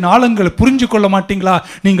வார்த்தையின் ஆழங்களை புரிஞ்சு கொள்ள மாட்டீங்களா?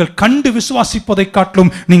 நீங்கள் கண்டு விசுவாசிப்பதை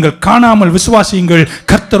காட்டிலும் நீங்கள் காணாமல் விசுவாசியுங்கள்,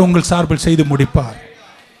 கர்த்தர் உங்கள் சார்பில் செய்து முடிப்பார்.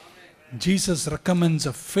 Jesus recommends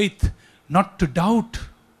a faith not to doubt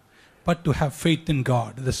but to have faith in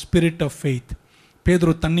God, the spirit of faith.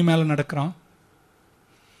 பேதுரு தண்ணி மேல நடக்கிறான்.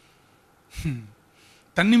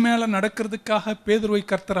 தண்ணி மேல நடக்கிறதுக்காக பேதுருவை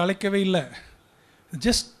கர்த்தர் அழைக்கவே இல்லை.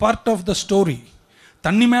 Just part of the story.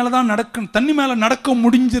 தண்ணி மேல தான் தண்ணி மேல நடக்க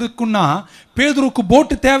முடிஞ்சிருக்குன்னா பேதுருக்கு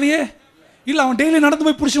போட்டு தேவையே இல்லை. அவன் டெய்லி நடந்து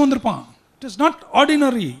போய் பிடிச்சி வந்திருப்பான். It is not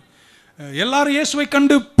ordinary. எல்லாரும் இயேசுவை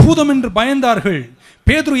கண்டு பூதம் என்று பயந்தார்கள்.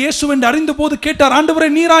 பேதுரு இயேசுவென்று அறிந்த போது கேட்டார், ஆண்டவரே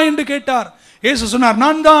நீரா என்று கேட்டார். இயேசு சொன்னார்,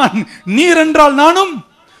 நான் தான், நீர் என்றால் நானும்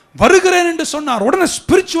வருகிறேன் என்று சொன்னார். உடனே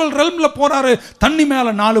ஸ்பிரிச்சுவல் ரெல்ம்ல போறாரு, தண்ணி மேல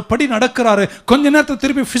 4 படி நடக்கிறாரு. கொஞ்ச நேரத்தில்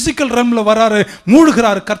திருப்பி பிசிக்கல் ரெல்ம்ல வராரு,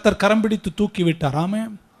 மூழ்கிறாரு. கர்த்தர் கரம் பிடித்து தூக்கி விட்டார்.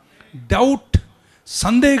 ஆமென். டவுட்,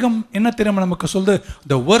 சந்தேகம் என்ன தெரியுமா நமக்கு சொல்லுது?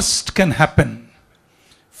 the worst can happen.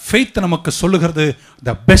 faith நமக்கு சொல்லுகிறது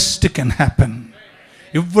the best can happen.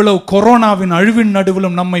 இவ்வளவு கொரோனாவின் அழிவின்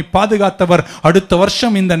நடுவிலும் நம்மை பாதுகாத்தவர் அடுத்த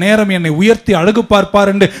வருஷம் இந்த நேரம் என்னை உயர்த்தி அழகு பார்ப்பார்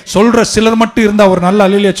என்று சொல்ற சிலர் மட்டும் இருந்தா ஒரு நல்ல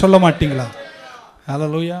அல்லேலூயா சொல்ல மாட்டீங்களா?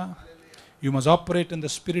 Hallelujah. You must operate in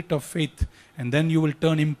the spirit of faith and then you will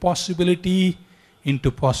turn impossibility into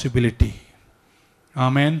possibility.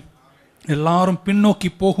 Amen. எல்லாரும் பின்னோக்கி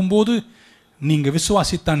போகும்போது நீங்க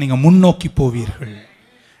விசுவாசித்தா நீங்க முன்னோக்கி போவீர்கள்.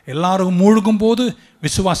 எல்லாரும் மூழ்கும் போது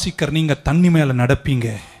விசுவாசிக்கிற நீங்க தண்ணி மேல நடப்பீங்க.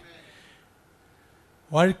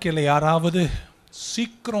 வாழ்க்கையில் யாராவது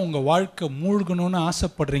சீக்கிரம் உங்கள் வாழ்க்கை மூழ்கணும்னு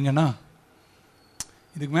ஆசைப்படுறீங்கன்னா,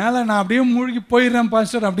 இதுக்கு மேலே நான் அப்படியே மூழ்கி போயிடுறேன்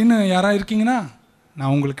பாஸ்டர் அப்படின்னு யாராவது இருக்கீங்கன்னா,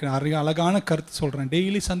 நான் உங்களுக்கு அழகான கருத்து சொல்கிறேன்.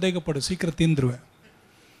 டெய்லி சந்தேகப்படும், சீக்கிரம் தீர்ந்துருவேன்.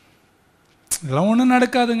 இதெல்லாம் ஒன்றும்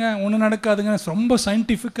நடக்காதுங்க. ரொம்ப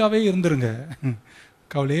சயின்டிஃபிக்காகவே இருந்துருங்க.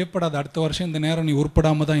 கவலையேப்படாது, அடுத்த வருஷம் இந்த நேரம் நீ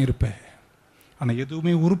உருப்படாமல் தான் இருப்பேன். ஆனால்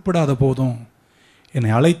எதுவுமே உருப்படாத போதும்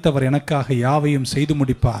என்னை அழைத்தவர் எனக்காக யாவையும் செய்து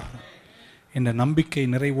முடிப்பார் என்ற நம்பிக்கை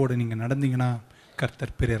நிறைவோடு நீங்கள் நடந்தீங்கன்னா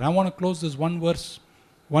கர்த்தர் பெரியர். I want to close this one verse,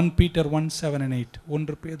 1 Peter 1:7-8.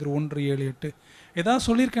 1 பேதுரு 1:7-8. ஏதாவது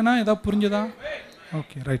சொல்லியிருக்கேன்னா ஏதாவது புரிஞ்சதா?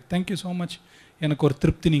 Okay, right. Thank you so much. எனக்கு ஒரு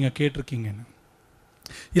திருப்தி நீங்கள் கேட்டிருக்கீங்கன்னு.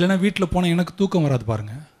 இல்லைன்னா வீட்டில் போனால் எனக்கு தூக்கம் வராது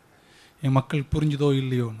பாருங்கள். என் மக்கள் புரிஞ்சுதோ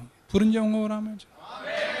இல்லையோன்னு. புரிஞ்சவங்க வராம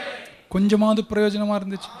கொஞ்சமாவது பிரயோஜனமாக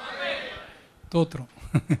இருந்துச்சு. தோத்துரும்.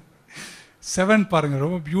 7 பாருங்க,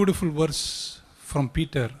 ரொம்ப beautiful verse from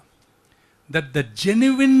Peter. That the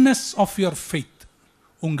genuineness of your faith,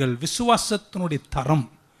 உங்கள் விசுவாசத்தினுடைய தரம்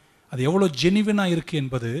அது எவ்வளோ ஜெனுவினாக இருக்கு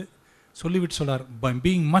என்பது சொல்லிவிட்டு சொல்றார். by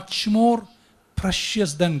being much more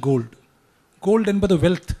precious than gold. Gold என்பது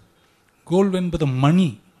வெல்த், கோல்டு என்பது மணி,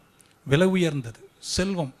 விலை உயர்ந்தது,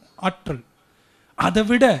 செல்வம், ஆற்றல். அதை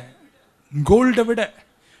விட கோல்டை விட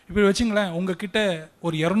இப்படி வச்சுங்களேன், உங்ககிட்ட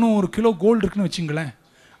ஒரு 200 கிலோ கோல்டு இருக்குன்னு வச்சுங்களேன்,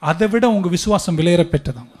 அதை விட உங்கள் விசுவாசம் விலையேற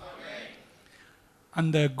பெற்றதான்.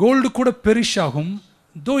 அந்த கோல்டு கூட பெரிஷ் ஆகும்.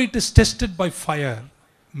 though it is tested by fire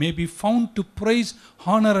may be found to praise,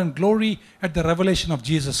 honor and glory at the revelation of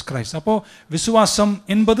Jesus Christ. அப்போ விசுவாசம்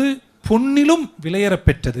என்பது பொன்னிலும் விலையேற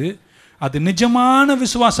பெற்றது. அது நிஜமான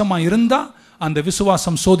விசுவாசமாக இருந்தால் அந்த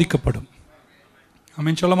விசுவாசம் சோதிக்கப்படும்.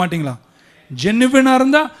 ஆமென் சொல்ல மாட்டீங்களா? ஜெனுவினாக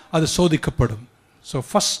இருந்தால் அது சோதிக்கப்படும். So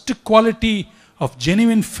first quality of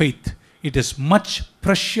genuine faith, it is much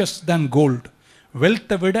precious than gold.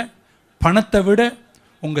 வெல்த்தை விட, பணத்தை விட,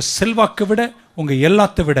 உங்கள் செல்வாக்கை விட, உங்கள்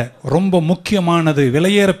எல்லாத்தை விட ரொம்ப முக்கியமானது,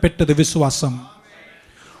 விலையேற பெற்றது விசுவாசம்.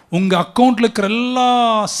 உங்கள் அக்கௌண்ட்டில் இருக்கிற எல்லா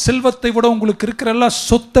செல்வத்தை விட, உங்களுக்கு இருக்கிற எல்லா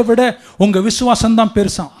சொத்தை விட உங்கள் விசுவாசம் தான்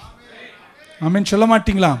பெருசாம். ஆமென் சொல்ல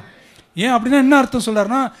மாட்டீங்களா? ஏன் அப்படின்னா என்ன அர்த்தம்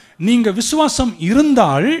சொல்றாருன்னா, நீங்கள் விசுவாசம்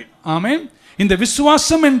இருந்தால், ஆமென், இந்த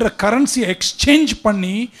விசுவாசம் என்ற கரன்சியை எக்ஸ்சேஞ்ச்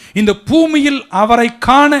பண்ணி இந்த பூமியில் அவரை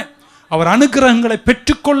காண, அவர் அனுகிரகங்களை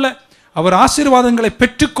பெற்றுக்கொள்ள, அவர் ஆசீர்வாதங்களை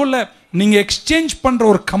பெற்றுக்கொள்ள நீங்க எக்ஸ்சேஞ்ச் பண்ற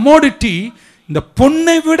ஒரு கமோடிட்டி இந்த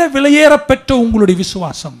பொன்னை விட விலையேற பெற்ற உங்களுடைய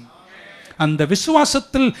விசுவாசம். அந்த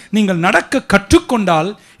விசுவாசத்தில் நீங்கள் நடக்க கற்றுக்கொண்டால்,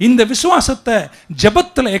 இந்த விசுவாசத்தை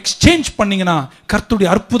ஜெபத்தில் எக்ஸ்சேஞ்ச் பண்ணீங்கன்னா கர்த்தருடைய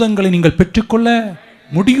அற்புதங்களை நீங்கள் பெற்றுக்கொள்ள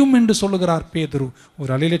முடியும் என்று சொல்லுகிறார் பேதுரு.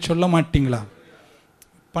 ஒரு அலையில சொல்ல மாட்டீங்களா?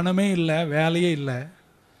 பணமே இல்லை, வேலையே இல்லை,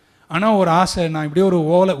 ஆனால் ஒரு ஆசை, நான் இப்படியே ஒரு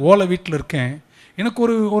ஓலை வீட்டில் இருக்கேன், எனக்கு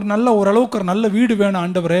ஒரு நல்ல ஓரளவுக்கு ஒரு நல்ல வீடு வேணும்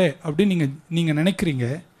ஆண்டவரே அப்படின்னு நீங்கள் நினைக்கிறீங்க.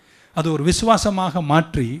 அது ஒரு விசுவாசமாக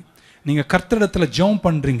மாற்றி நீங்கள் கர்த்தரிடத்தில் ஜெபம்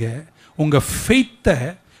பண்ணுறீங்க. உங்கள் ஃபெய்த்தை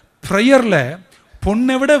ப்ரேயரில்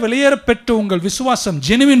பொண்ணை விட வெளியேற பெற்ற உங்கள் விசுவாசம்,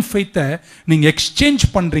 ஜெனுவின் ஃபெய்த்தை நீங்கள் எக்ஸ்சேஞ்ச்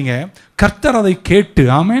பண்ணுறீங்க. கர்த்தர் அதை கேட்டு,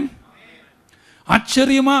 ஆமென்,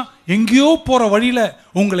 ஆச்சரியமா எங்கேயோ போகிற வழியில்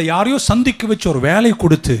உங்களை யாரையோ சந்திக்க வச்சு ஒரு வேலை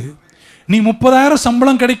கொடுத்து, நீ 30,000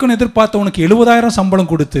 சம்பளம் கிடைக்கும்னு எதிர்பார்த்த உனக்கு 70,000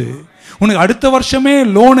 சம்பளம் கொடுத்து, உனக்கு அடுத்த வருஷமே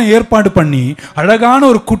லோனை ஏற்பாடு பண்ணி அழகான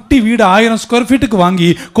ஒரு குட்டி வீடு 1000 ஸ்கொயர் ஃபீட்டுக்கு வாங்கி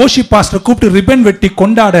கோஷி பாஸ்டர் கூப்பிட்டு ரிப்பன் வெட்டி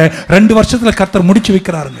கொண்டாட 2 வருஷத்துல கர்த்தர் முடிச்சு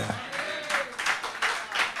வைக்கிறாருங்க.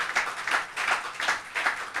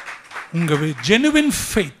 உங்க genuine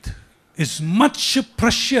faith is much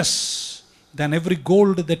precious than every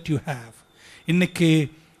gold that you have. இன்னைக்கு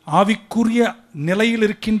ஆவிக்குரிய நிலையில்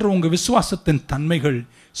இருக்கின்ற உங்க விசுவாசத்தின் தன்மைகள்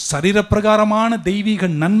சரீரப்பிரகாரமான தெய்வீக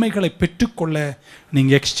நன்மைகளை பெற்றுக்கொள்ள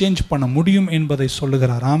நீங்கள் எக்ஸ்சேஞ்ச் பண்ண முடியும் என்பதை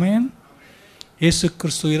சொல்லுகிறார். ஆமென். இயேசு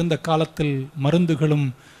கிறிஸ்து இருந்த காலத்தில் மருந்துகளும்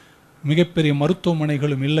மிகப்பெரிய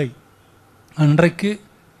மருத்துவமனைகளும் இல்லை. அன்றைக்கு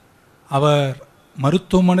அவர்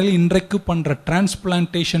மருத்துவமனையில் இன்றைக்கு பண்ணுற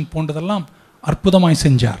டிரான்ஸ்பிளான்டேஷன் போன்றதெல்லாம் அற்புதமாய்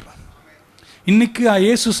செஞ்சார். இன்னைக்கு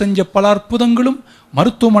இயேசு செஞ்ச பல அற்புதங்களும்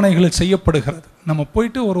மருத்துவமனைகளில் செய்யப்படுகிறது. நம்ம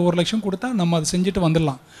போயிட்டு ஒரு லட்சம் கொடுத்தா நம்ம அதை செஞ்சுட்டு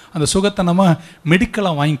வந்துடலாம். அந்த சுகத்தை நம்ம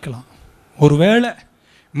மெடிக்கலாக வாங்கிக்கலாம். ஒருவேளை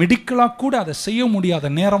மெடிக்கலாக கூட அதை செய்ய முடியாத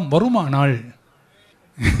நேரம் வருமானால்,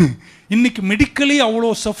 இன்னைக்கு மெடிக்கலி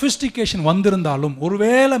அவ்வளோ சொஃபிஸ்டிகேஷன் வந்திருந்தாலும்,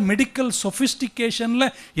 ஒருவேளை மெடிக்கல்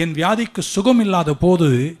சொஃபிஸ்டிகேஷனில் என் வியாதிக்கு சுகம் இல்லாத போது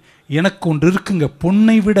எனக்கு ஒன்று இருக்குங்க,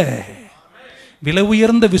 பொன்னை விட விலை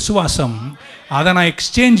உயர்ந்த விசுவாசம். அதை நான்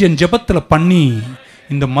எக்ஸ்சேஞ்ச் என் ஜெபத்தில் பண்ணி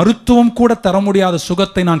இந்த மருத்துவம் கூட தர முடியாத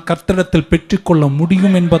சுகத்தை நான் கர்த்தரிடத்தில் பெற்றுக்கொள்ள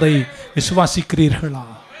முடியும் என்பதை விசுவாசிக்கிறீர்களா?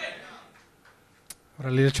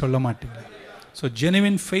 சொல்ல மாட்டீங்களா? ஸோ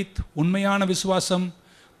ஜெனுவின் ஃபெய்த், உண்மையான விசுவாசம்,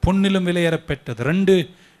 பொன்னிலும் விலையேற பெற்றது. 2,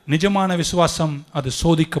 நிஜமான விசுவாசம், அது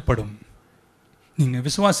சோதிக்கப்படும். நீங்கள்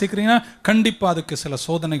விசுவாசிக்கிறீங்கன்னா கண்டிப்பாக அதுக்கு சில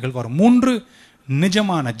சோதனைகள் வரும். 3,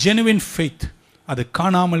 நிஜமான ஜெனுவின் ஃபெய்த், அது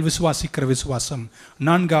காணாமல் விசுவாசிக்கிற விசுவாசம்.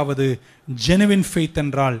 4வது ஜெனுவின் ஃபெய்த்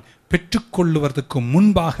என்றால் பெற்றுக்கொள்ளுவதற்கு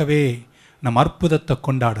முன்பாகவே நம்ம அற்புதத்தை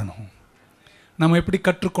கொண்டாடணும். நம்ம எப்படி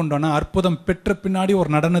கற்றுக்கொண்டோன்னா, அற்புதம் பெற்ற பின்னாடி ஒரு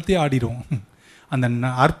நடனத்தை ஆடிடுவோம்.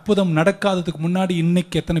 அந்த அற்புதம் நடக்காததுக்கு முன்னாடி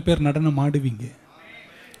இன்னைக்கு எத்தனை பேர் நடனம் ஆடுவீங்க?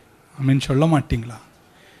 ஆமென் சொல்ல மாட்டீங்களா?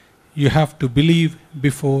 You have to believe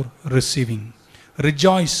before receiving,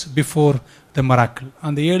 rejoice before the miracle.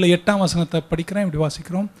 அந்த 7-8ஆம் வசனத்தை படிக்கிறேன், இப்படி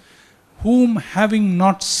வாசிக்கிறோம். whom having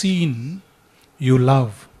not seen you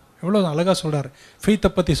love. எவ்வளோ அழகாக சொல்கிறார், ஃபெய்த்தை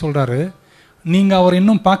பற்றி சொல்கிறாரு. நீங்கள் அவர்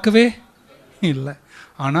இன்னும் பார்க்கவே இல்லை,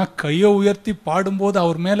 ஆனால் கையை உயர்த்தி பாடும்போது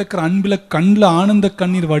அவர் மேலே இருக்கிற அன்பில் கண்ணில் ஆனந்த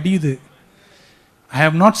கண்ணீர் வடியுது. I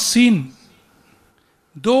have not seen,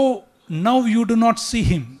 though now you do not see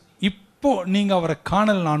him. இப்போ நீங்கள் அவரை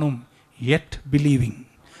காணல் நானும், yet believing,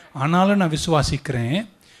 ஆனாலும் நான் விசுவாசிக்கிறேன்.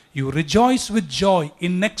 You rejoice with joy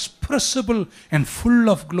inexpressible and full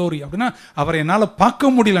of glory. அப்படின்னா அவரை என்னால் பார்க்க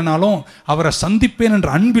முடியலனாலும் அவரை சந்திப்பேன் என்ற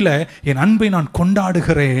அன்பில் என் அன்பை நான்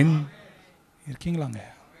கொண்டாடுகிறேன். இருக்கீங்களாங்க?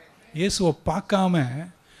 இயேசுவை பார்க்காம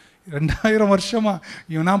 2000 வருஷமா,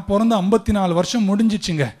 நான் பிறந்த 54 வருஷம்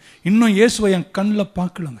முடிஞ்சிச்சுங்க, இன்னும் இயேசுவை என் கண்ணில்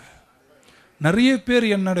பார்க்கலங்க. நிறைய பேர்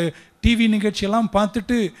என்னோட டிவி நிகழ்ச்சியெல்லாம்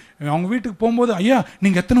பார்த்துட்டு அவங்க வீட்டுக்கு போகும்போது, ஐயா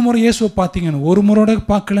நீங்கள் எத்தனை முறை இயேசுவை பார்த்தீங்கன்னு, ஒரு முறையோட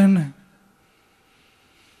பார்க்கலன்னு.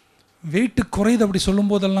 வெயிட்டு குறையுது அப்படி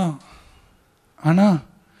சொல்லும் போதெல்லாம். ஆனால்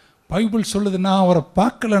பைபிள் சொல்லுது, நான் அவரை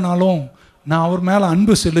பார்க்கலனாலும் நான் அவர் மேலே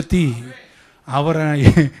அன்பு செலுத்தி அவரை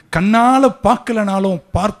கண்ணால் பார்க்கலனாலும்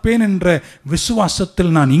பார்ப்பேன் என்ற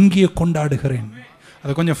விசுவாசத்தில் நான் இங்கேயே கொண்டாடுகிறேன்.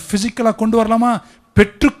 அதை கொஞ்சம் ஃபிசிக்கலாக கொண்டு வரலாமா?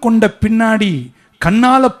 பெற்றுக்கொண்ட பின்னாடி,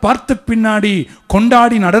 கண்ணால் பார்த்த பின்னாடி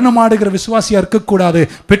கொண்டாடி நடனமாடுகிற விசுவாசியாக இருக்கக்கூடாது.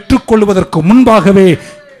 பெற்றுக்கொள்வதற்கு முன்பாகவே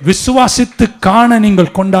விசுவாசித்து காண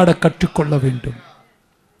நீங்கள் கொண்டாட கற்றுக்கொள்ள வேண்டும்.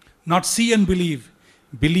 Not see and believe,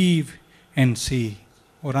 believe and see.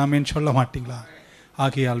 ஒரு ஆமென் சொல்ல மாட்டீங்களா?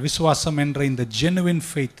 ஆகையால் விசுவாசம் என்ற இந்த genuine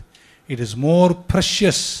faith, it is more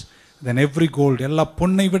precious than every gold. எல்லா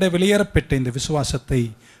பொன்னை விட விலையேறப்பெற்ற இந்த விசுவாசத்தை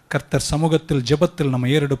கர்த்தர் சமூகத்தில் ஜெபத்தில் நம்ம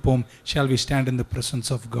ஏறெடுப்போம். Shall we stand in the presence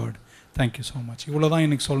of God? Thank you so much. இவ்வளோதான்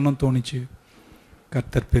எனக்கு சொல்லணும்னு தோணிச்சு.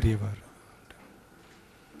 கர்த்தர் பெரியவர்.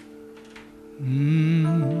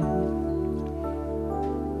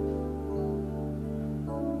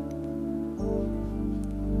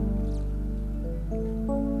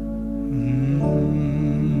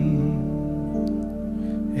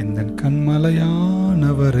 எந்தன்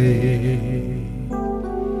கண்மலையானவரே,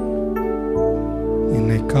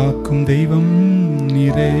 என்னை காக்கும் தெய்வம்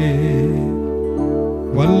நீரே,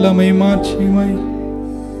 வல்லமை மாட்சிமை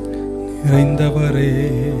நிறைந்தவரே,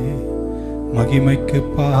 மகிமைக்கு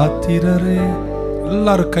பாத்திரரே.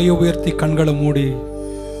 எல்லாரும் கையை உயர்த்தி கண்களை மூடி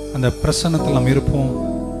அந்த பிரசன்னத்தில் நாம் இருப்போம்.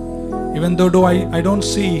 Even though I don't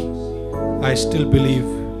see, I still believe.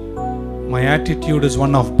 My attitude is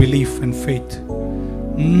one of belief and faith.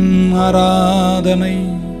 ஆராதனை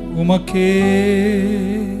உமக்கே,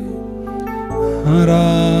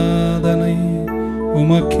 ஆராதனை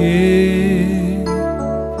உமக்கே,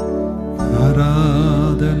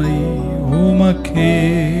 ஆராதனை உமக்கே,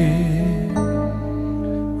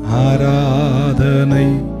 ஆராதனை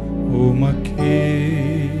உமக்கே.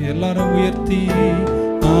 எல்லாரும் உயர்த்தி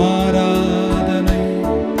ஆராதனை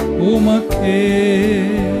உமக்கே,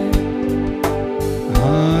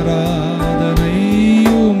 ஆராதனை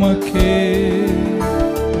உமக்கே,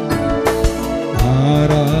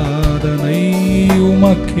 ஆராதனை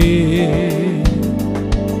உமக்கே,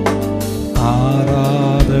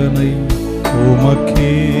 ஆராதனை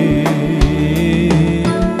உமக்கே,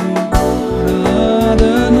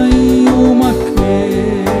 ஆராதனை உமக்கே,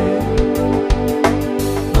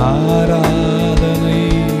 ஆராதனை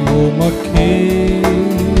உமக்கே,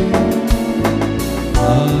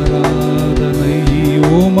 ஆராதனை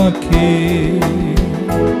உமக்கே,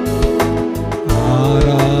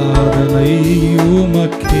 ஆராதனை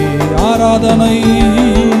உமக்கே, ஆராதனை,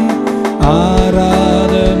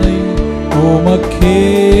 ஆராதனை உமக்கே,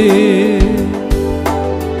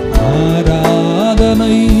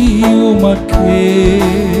 ஆராதனை உமக்கே,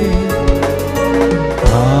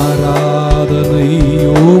 ஆராதனை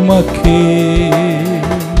உமக்கே,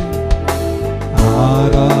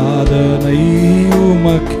 ஆராதனை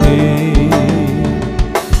உமக்கே.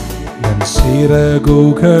 என்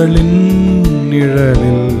சிறகுகளின்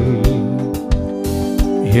நிழலில்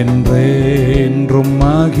என்றென்றும்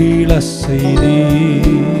மகிழ செய்தி,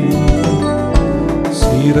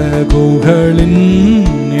 சிறகுகளின்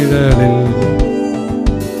நிழலில்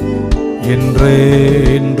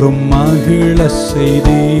என்றென்றும் மகிழ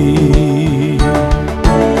செய்தி.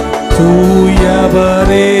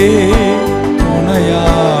 தூயவரே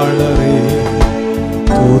துணையாளரே,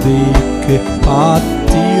 துதிக்கு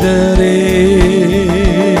பாத்திரரே,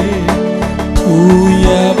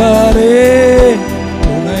 தூயவரே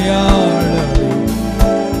துணையாளரே,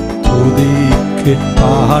 துதிக்கு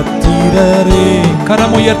பாத்திரரே.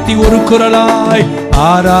 கரமுயர்த்தி ஒரு குரலாய்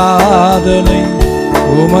ஆராதனை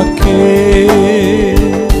உமக்கே,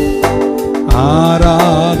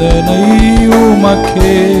 ஆராதனை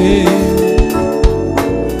உமக்கே,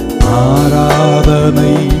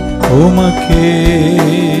 ஆராதனை உமக்கே,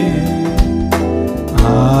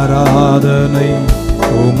 ஆராதனை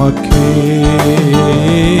உமக்கே,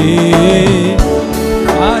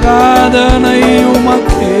 ஆராதனை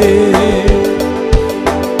உமக்கே,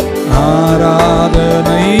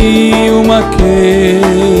 ஆராதனை உமக்கே,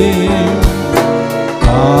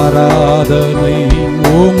 ஆராதனை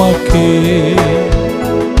உமக்கே,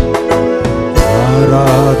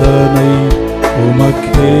 ஆராதனை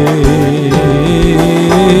உமக்கே,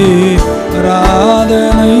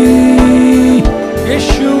 ஆராதனை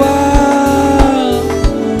யேசுவா,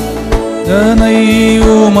 ஆராதனை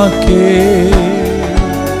உமக்கே,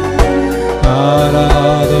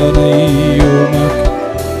 ஆராதனை உமக்கே.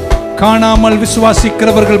 காணாமல்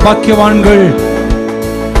விசுவாசிக்கிறவர்கள் பாக்கியவான்கள்.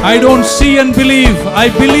 I don't see and believe, I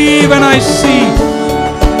believe and I see.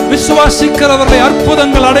 விசுவாசிக்கிறவர்களை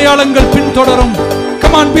அற்புதங்கள் அடையாளங்கள் பின்தொடரும்.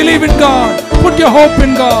 Come on, believe in God. Put your hope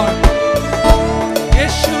in God.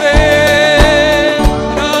 இயேசுவே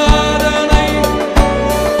ஆராதனை.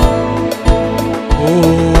 ஓ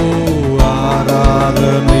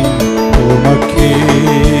ஆராதனை உமக்கே,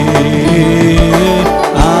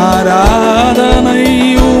 ஆராதனை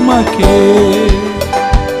உமக்கே,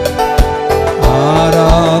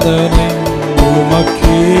 ஆராதனை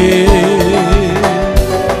உமக்கே,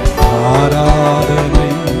 ஆராதனை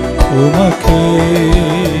உமக்கே,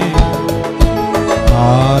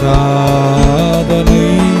 ஆராதனை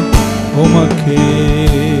உமக்கே.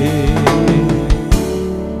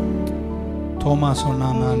 தோமா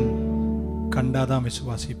சொன்னான், நான் கண்டாதான்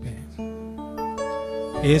விசுவாசிப்பேன்.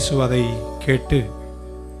 இயேசு அதை கேட்டு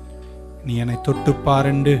நீ என்னை தொட்டு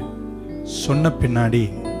பாருண்டு சொன்ன பின்னாடி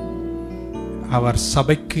அவர்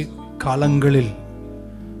சபைக்கு காலங்களில்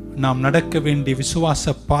நாம் நடக்க வேண்டிய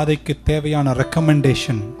விசுவாச பாதைக்கு தேவையான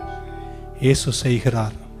ரெக்கமெண்டேஷன் இயேசு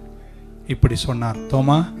செய்கிறார். இப்படி சொன்னார்,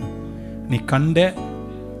 தோமா நீ கண்ட,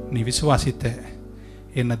 நீ விசுவாசித்த,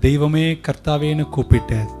 என்ன தெய்வமே கர்த்தாவேன்னு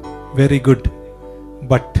கூப்பிட்ட, very good,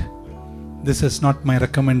 but this is not my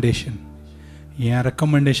recommendation. N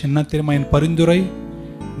recommendation என்ன தெரியுமா? என் பரிந்துரை,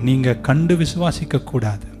 நீங்க கண்டு விசுவாசிக்க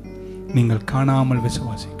கூடாது, நீங்கள் காணாமல்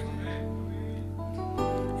விசுவாசிக்க.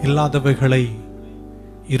 இல்லாதவைகளை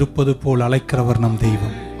இருப்பது போல் அழைக்கிறவர் நம்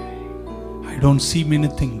தெய்வம். I don't see many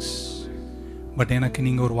things, but எனக்கு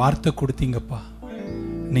நீங்க ஒரு வார்த்தை கொடுத்தீங்கப்பா,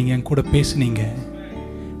 நீங்க என் கூட பேசுனீங்க,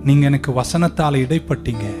 நீங்க எனக்கு வசனத்தால்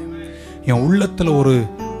இடைப்பட்டீங்க, என் உள்ளத்துல ஒரு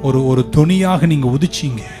ஒரு ஒரு துணியாக நீங்க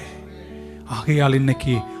உதிச்சீங்க. ஆகையால்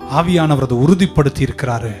இன்னைக்கு ஆவியானவர் அதை உறுதிப்படுத்தி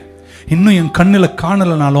இருக்கிறாரு. இன்னும் என் கண்ணில்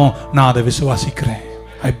காணலனாலும் நான் அதை விசுவாசிக்கிறேன்.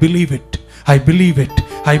 I believe it, I believe it,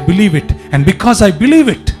 I believe it, and because I believe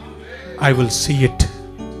it, I will see it.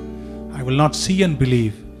 I will not see and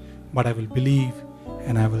believe, but I will believe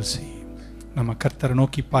and I will see. நம்ம கர்த்தரை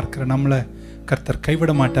நோக்கி பார்க்கிற நம்மளை கர்த்தர்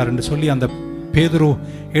கைவிட மாட்டார் என்று சொல்லி அந்த பேதுரு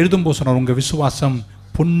எழுதும்போது சொன்னார், உங்க விசுவாசம்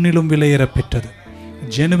பொன்னிலும் விலையேற பெற்றது.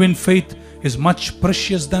 Genuine faith is much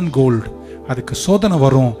precious than gold. அதுக்கு சோதனை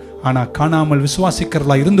வரும், ஆனா காணாமல்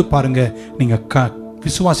விசுவாசிக்கிறதா இருந்து பாருங்க, நீங்க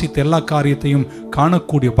விசுவாசித்த எல்லா காரியத்தையும்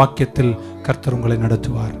காணக்கூடிய பாக்கியத்தில் கர்த்தர் உங்களை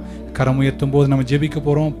நடத்துவார். கரம் உயர்த்தும் போது நம்ம ஜெபிக்க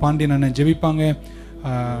போறோம். பாண்டியன் அண்ணன் ஜெபிப்பாங்க,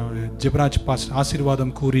 ஜெபராஜ் பாஸ்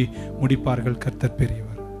ஆசீர்வாதம் கூறி முடிப்பார்கள். கர்த்தர்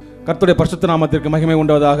பெரியவர். கர்த்தருடைய பரிசுத்த நாமத்திற்கு மகிமை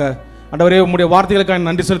உண்டாவதாக. ஆண்டவரே, உம்முடைய வார்த்தைகளுக்காக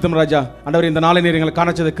நன்றி செலுத்தும் ராஜா. ஆண்டவரே, இந்த நாளை நீர் எங்களை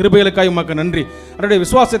காணச்சத கிருபைகளுக்காக உமக்கு நன்றி. ஆண்டவரே,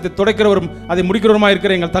 விசுவாசத்தை துடைக்கிறவரும் அதை முடிக்கிறவருமாக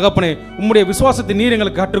இருக்கிற எங்கள் தகப்பனே, உம்முடைய விசுவாசத்தை நீர்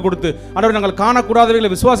எங்களுக்கு கற்றுக் கொடுத்து ஆண்டவரே, நாங்கள் காணக்கூடாதவைகளை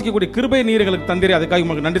விசுவாசிக்கக்கூடிய கிருபையை நீர் எங்களுக்கு தந்தீரே, அதுக்காக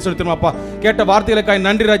உமக்கு நன்றி செலுத்தும் அப்பா. கேட்ட வார்த்தைகளுக்காக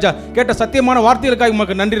நன்றி ராஜா. கேட்ட சத்தியமான வார்த்தைகளுக்காக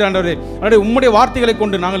உமக்கு நன்றி ஆண்டவரே. ஆண்டவரே, உம்முடைய வார்த்தைகளை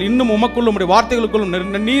கொண்டு நாங்கள் இன்னும் உமக்குள்ளும் உம்முடைய வார்த்தைகளுக்குள்ளும்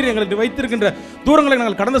நீர் எங்களுக்கு வைத்திருக்கின்ற தூரங்களை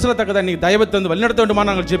நாங்கள் கடந்து செல்லத்தக்கதை நீ தயவு தந்து வழிநடத்த வேண்டுமா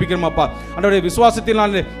நாங்கள் ஜெபிக்கிறோம் அப்பா. ஆண்டவரே,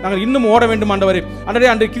 விசுவாசத்தினால் நாங்கள் இன்னும் ஓட வேண்டும் ஆண்டவரே.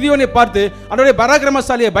 ஆண்டவரே, அன்று கிதியோனை பார்த்து ஆண்டவரே,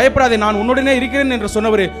 பராக்கிரமசாலியே பயப்படாதே, நான் உன்னுடனே இருக்கிறேன் என்று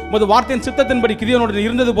சொன்னவரே, உமது வார்த்தையின் சித்தத்தின்படி கிதியோனுடன்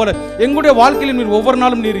இருந்தது போல எங்களுடைய வாழ்க்கையில் நீர் ஒவ்வொரு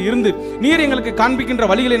நாளும் நீர் இருந்து நீர் எங்களுக்கு காண்பிக்கின்ற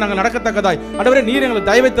வழிகளை நாங்கள் நடக்கத்தக்கதாய் ஆண்டவரே, நீர் எங்களை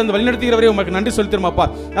தயவை தந்து வழிநடத்துகிறவரே உமக்கு நன்றி செலுத்துகிறோம் அப்பா.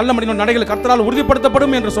 நல்ல மனிதன் நடைகள் கர்த்தரால்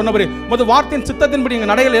உறுதிப்படுத்தப்படும் என்று சொன்னவரே, உமது வார்த்தையின் சித்தத்தின்படி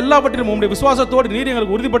எங்கள் நடைகள் எல்லாவற்றிலும் உம்முடைய விசுவாசத்தோடு நீர்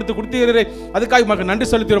எங்களுக்கு உறுதிப்படுத்தி கொடுத்தீரே, அதுக்காக உமக்கு நன்றி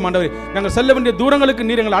செலுத்துகிறோம் ஆண்டவரே. நாங்கள் செல்ல வேண்டிய தூரங்களுக்கு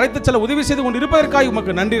நீர் எங்களை அழைத்து செல்ல உதவி செய்து கொண்டு இருப்பதற்காக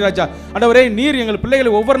உமக்கு நன்றி ராஜா. ஆண்டவரே, நீர் எங்கள்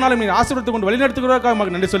பிள்ளைகளை ஒவ்வொரு நாளும் நீர் ஆசீர்வதித்துக் கொண்டு வழிநடத்துகிறதற்காக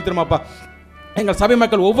உமக்கு நன்றி செலுத்துகிறோம் அப்பா. எங்கள் சபை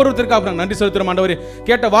மக்கள் ஒவ்வொருத்தருக்காக நாங்கள் நன்றி செலுத்துகிறோம் ஆண்டவரே.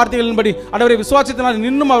 கேட்ட வார்த்தைகளின்படி ஆண்டவரே, விசுவாசத்தினால்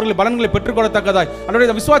இன்னும் அவர்கள் பலன்களை பெற்றுக்கொள்ளத்தக்கதாய் ஆண்டவரே,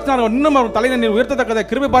 விசுவாசத்தினால் இன்னும் அவர் தலையை நீர் உயர்த்தத்தக்கதாய்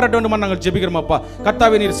கிருபை பாராட்ட வேண்டும் நாங்கள் ஜெபிக்கிறோம் அப்பா.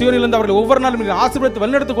 கர்த்தாவே, நீர் சீயோனிலிருந்து அவர்கள் ஒவ்வொரு நாளும் நீர் ஆசீர்வதித்து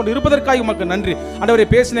வழிநடத்திக் கொண்டு இருப்பதற்காக உமக்கு நன்றி ஆண்டவரே.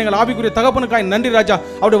 பேசின எங்கள் ஆவிக்குரிய தகப்பனுக்காக நன்றி ராஜா.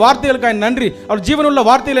 அவருடைய வார்த்தைகளுக்காக நன்றி. அவர் ஜீவனுள்ள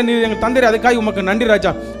வார்த்தைகளை நீர் எங்கள் தந்தை, அதுக்காக உமக்கு நன்றி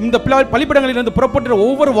ராஜா. இந்த பலிப்பிடங்களிலிருந்து புறப்பட்ட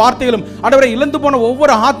ஒவ்வொரு வார்த்தைகளும் ஆண்டவரை, இழந்து போன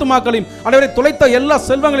ஒவ்வொரு ஆத்துமாக்களையும் ஆண்டவரை, துளைத்த எல்லா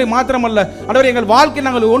செல்வங்களையும் மாத்திரமல்ல ஆண்டவரை, எங்கள் வாழ்க்கை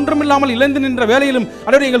நாங்கள் ஒன்றுமில்லாமல் இழந்து நின்ற வேலையிலும்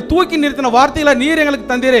ஆண்டவரே, எங்கள் தூக்கி நிறுத்தின வார்த்தைகளை நீர் எங்களுக்கு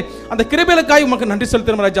தந்தீரே, அந்த கிருபைகளுக்காக உமக்கு நன்றி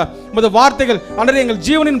செலுத்துகிறோம் ராஜா. உமது வார்த்தைகள் ஆண்டவரே, எங்கள்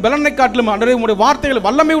ஜீவனின் பலனை காட்டிலும் ஆண்டவரே, உம்முடைய வார்த்தைகள்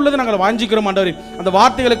வல்லமை உள்ளது நாங்கள் வாஞ்சிக்கிறோம் ஆண்டவரே. அந்த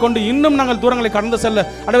வார்த்தைகளை கொண்டு இன்னும் நாங்கள் தூரங்களை கடந்து செல்ல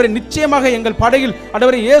ஆண்டவரே, நிச்சயமாக எங்கள் படையில்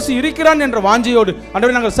ஆண்டவரே இயேசு இருக்கிறான் என்ற வாஞ்சியோடு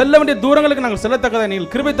ஆண்டவரே, நாங்கள் செல்ல வேண்டிய தூரங்களுக்கு நாங்கள் செல்லத்தக்கதை நீங்கள்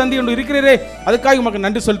கிருபை தந்தி கொண்டு இருக்கிறீரே, அதுக்காக உமக்கு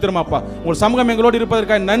நன்றி செலுத்துகிறோம் அப்பா. உங்கள் சமூகம் எங்களோடு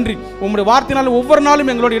இருப்பதற்காக நன்றி. உம்முடைய வார்த்தையினால் ஒவ்வொரு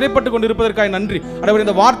நாளும் எங்களோடு இடைப்பட்டு கொண்டு இருப்பதற்காக நன்றி ஆண்டவரே.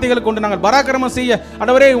 இந்த வார்த்தைகளை கொண்டு நாங்கள் பராக்கிரமம் செய்ய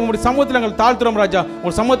ஆண்டவரே, உம்முடைய சமூகத்தில் நாங்கள் தாழ்த்துறோம் ராஜா.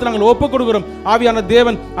 உங்கள் சமூகத்தில் நாங்கள் ஒப்புக் கொடுக்கிறோம். ஆவியான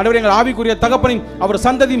தேவன் ஆண்டவரே, எங்கள் ஆவிக்குரிய தகப்பனையும் அவர்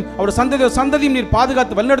சந்ததியும் நீர்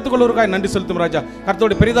பாதுகாத்து வழிநடத்திக் கொள்வதற்காக நன்றி செலுத்தும் ராஜா.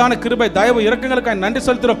 கர்த்தருடைய பெரிதான கிருபை தயவு இரக்கங்களுக்காக நன்றி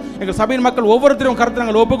செலுத்துகிறோம். எங்கள் சபையின் மக்கள் ஒவ்வொருத்தரையும் கருத்து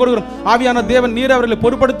நாங்கள் ஒப்புக் கொடுக்கிறோம். ஆவியான தேவன் நீர் அவர்களை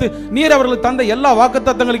பொறுப்படுத்தி நீர் அவர்களுக்கு தந்த எல்லா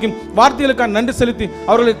வாக்குத்தத்தங்களுக்கும் வார்த்தைகளுக்காக நன்றி செலுத்தி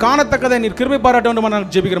அவர்களுக்கு காணத்தக்கதை நீர் கிருபை பாராட்ட வேண்டும்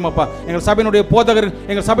நாங்கள் ஜெபிக்கிறோம் அப்பா. எங்கள் சபையினுடைய போதகர்கள்,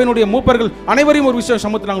 எங்கள் சபையினுடைய மூப்பர்கள் அனைவரையும் ஒரு விஷயம்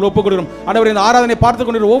சமூகத்தில் நாங்கள் ஒப்புக் கொடுக்கிறோம். ஆண்டவரே, இந்த ஆராதனை பார்த்துக்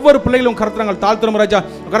கொண்டிருக்கிற ஒவ்வொரு பிள்ளைகளும் கருத்து நாங்கள் தாழ்த்துறோம் ராஜா.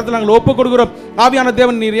 கருத்து நாங்கள் ஒப்புக் கொடுக்கிறோம். ஆவியான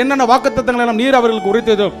தேவன் நீர் என்னென்ன வாக்குத்தத்தங்கள் எல்லாம் நீர் அவர்களுக்கு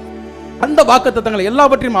உரைத்ததோ அந்த வாக்குத்தத்தங்களை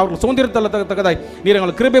எல்லாவற்றையும் அவர்கள் சுதந்திரத்தக்கதாய் நீர்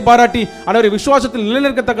எங்கள் கிருபை பாராட்டி ஆண்டவரே விசுவாசத்தில்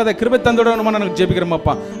நிலைநிற்கத்தக்கதை கிருபை தந்துவிடணுமா நாங்கள் ஜெபிக்கிறோம்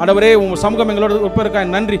அப்பா. ஆண்டவரே, உங்கள் சமூகம் எங்களோட இருப்பதற்காக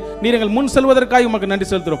நன்றி. நீர் எங்கள் முன் செல்வதற்காக உமக்கு நன்றி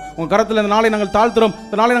செலுத்துகிறோம். உங்கள் கரத்தில் இந்த நாளை நாங்கள் தாழ்த்துறோம்.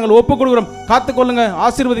 இந்த நாளை நாங்கள் ஒப்புக் கொடுக்கிறோம். காத்துக்கொள்ளுங்க,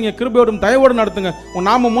 ஆசீர்வதிங்க, கிருபையோடும் தயவோடு நடத்துங்க. உங்கள்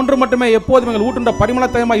நாமம் ஒன்று மட்டுமே எப்போதும் எங்கள் ஊட்டுண்ட பரிமள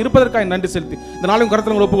தயமாக இருப்பதற்காக நன்றி செலுத்தி இந்த நாளையும்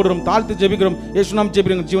கரத்தில் நாங்கள் ஒப்புக் கொடுக்கிறோம். தாழ்த்து ஜெபிக்கிறோம். இயேசு நாமத்தில்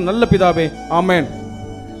ஜெபிக்கிறோம் ஜீவன் நல்ல பிதாவே, ஆமென்.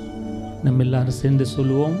 நம்ம எல்லாரும் சேர்ந்து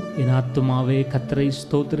சொல்லுவோம். என் ஆத்துமாவே கர்த்தரை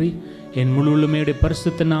ஸ்தோத்திரி, என் முழு உள்ளமையுடைய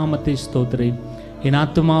பரிசுத்த நாமத்தை ஸ்தோத்திரி. என்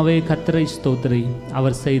ஆத்துமாவே கர்த்தரை ஸ்தோத்திரி,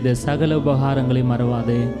 அவர் செய்த சகல உபகாரங்களை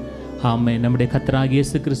மறவாதே. ஆமென். நம்முடைய கர்த்தராகிய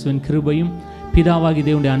இயேசு கிறிஸ்துவின் கிருபையும் பிதாவாகிய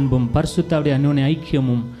தேவனுடைய அன்பும் பரிசுத்தாவுடைய அன்யோன்ய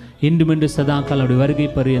ஐக்கியமும் இன்றுமென்று சதாகால் அவருடைய வருகை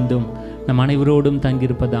பரியந்தும் நம் அனைவரோடும்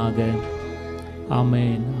தங்கியிருப்பதாக.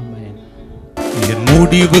 ஆமென். ஆமென். என்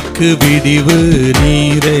முடிவுக்கு விடிவு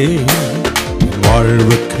நீரே,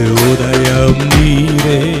 வாழ்வுக்கு உதயம்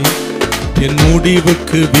நீரே. என்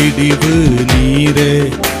முடிவுக்கு விடிவு நீரே,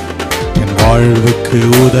 என் வாழ்வுக்கு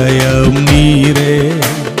உதயம் நீரே.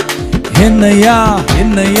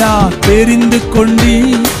 என்னையா தெரிந்து கொண்டீ,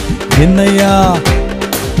 என்னையா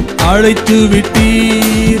அழைத்து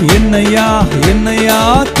விட்டீர். என்னையா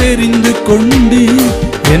தெரிந்து கொண்டீ,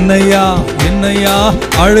 என்னையா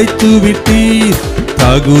அழைத்து விட்டீர்.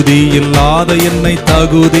 தகுதியில்லாத என்னை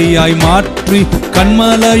தகுதியாய் மாற்றி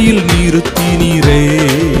கண்மலையில் நிறுத்தினீரே.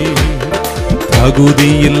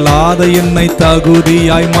 தகுதியில்லாத என்னை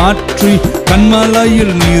தகுதியாய் மாற்றி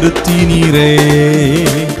கண்மலையில் நிறுத்தினீரே.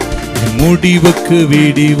 என் முடிவுக்கு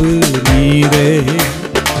விடிவு நீரே,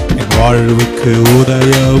 என் வாழ்வுக்கு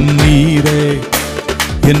உதயம் நீரே.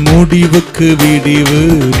 என் முடிவுக்கு விடிவு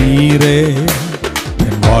நீரே,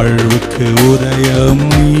 என் வாழ்வுக்கு உதயம்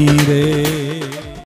நீரே.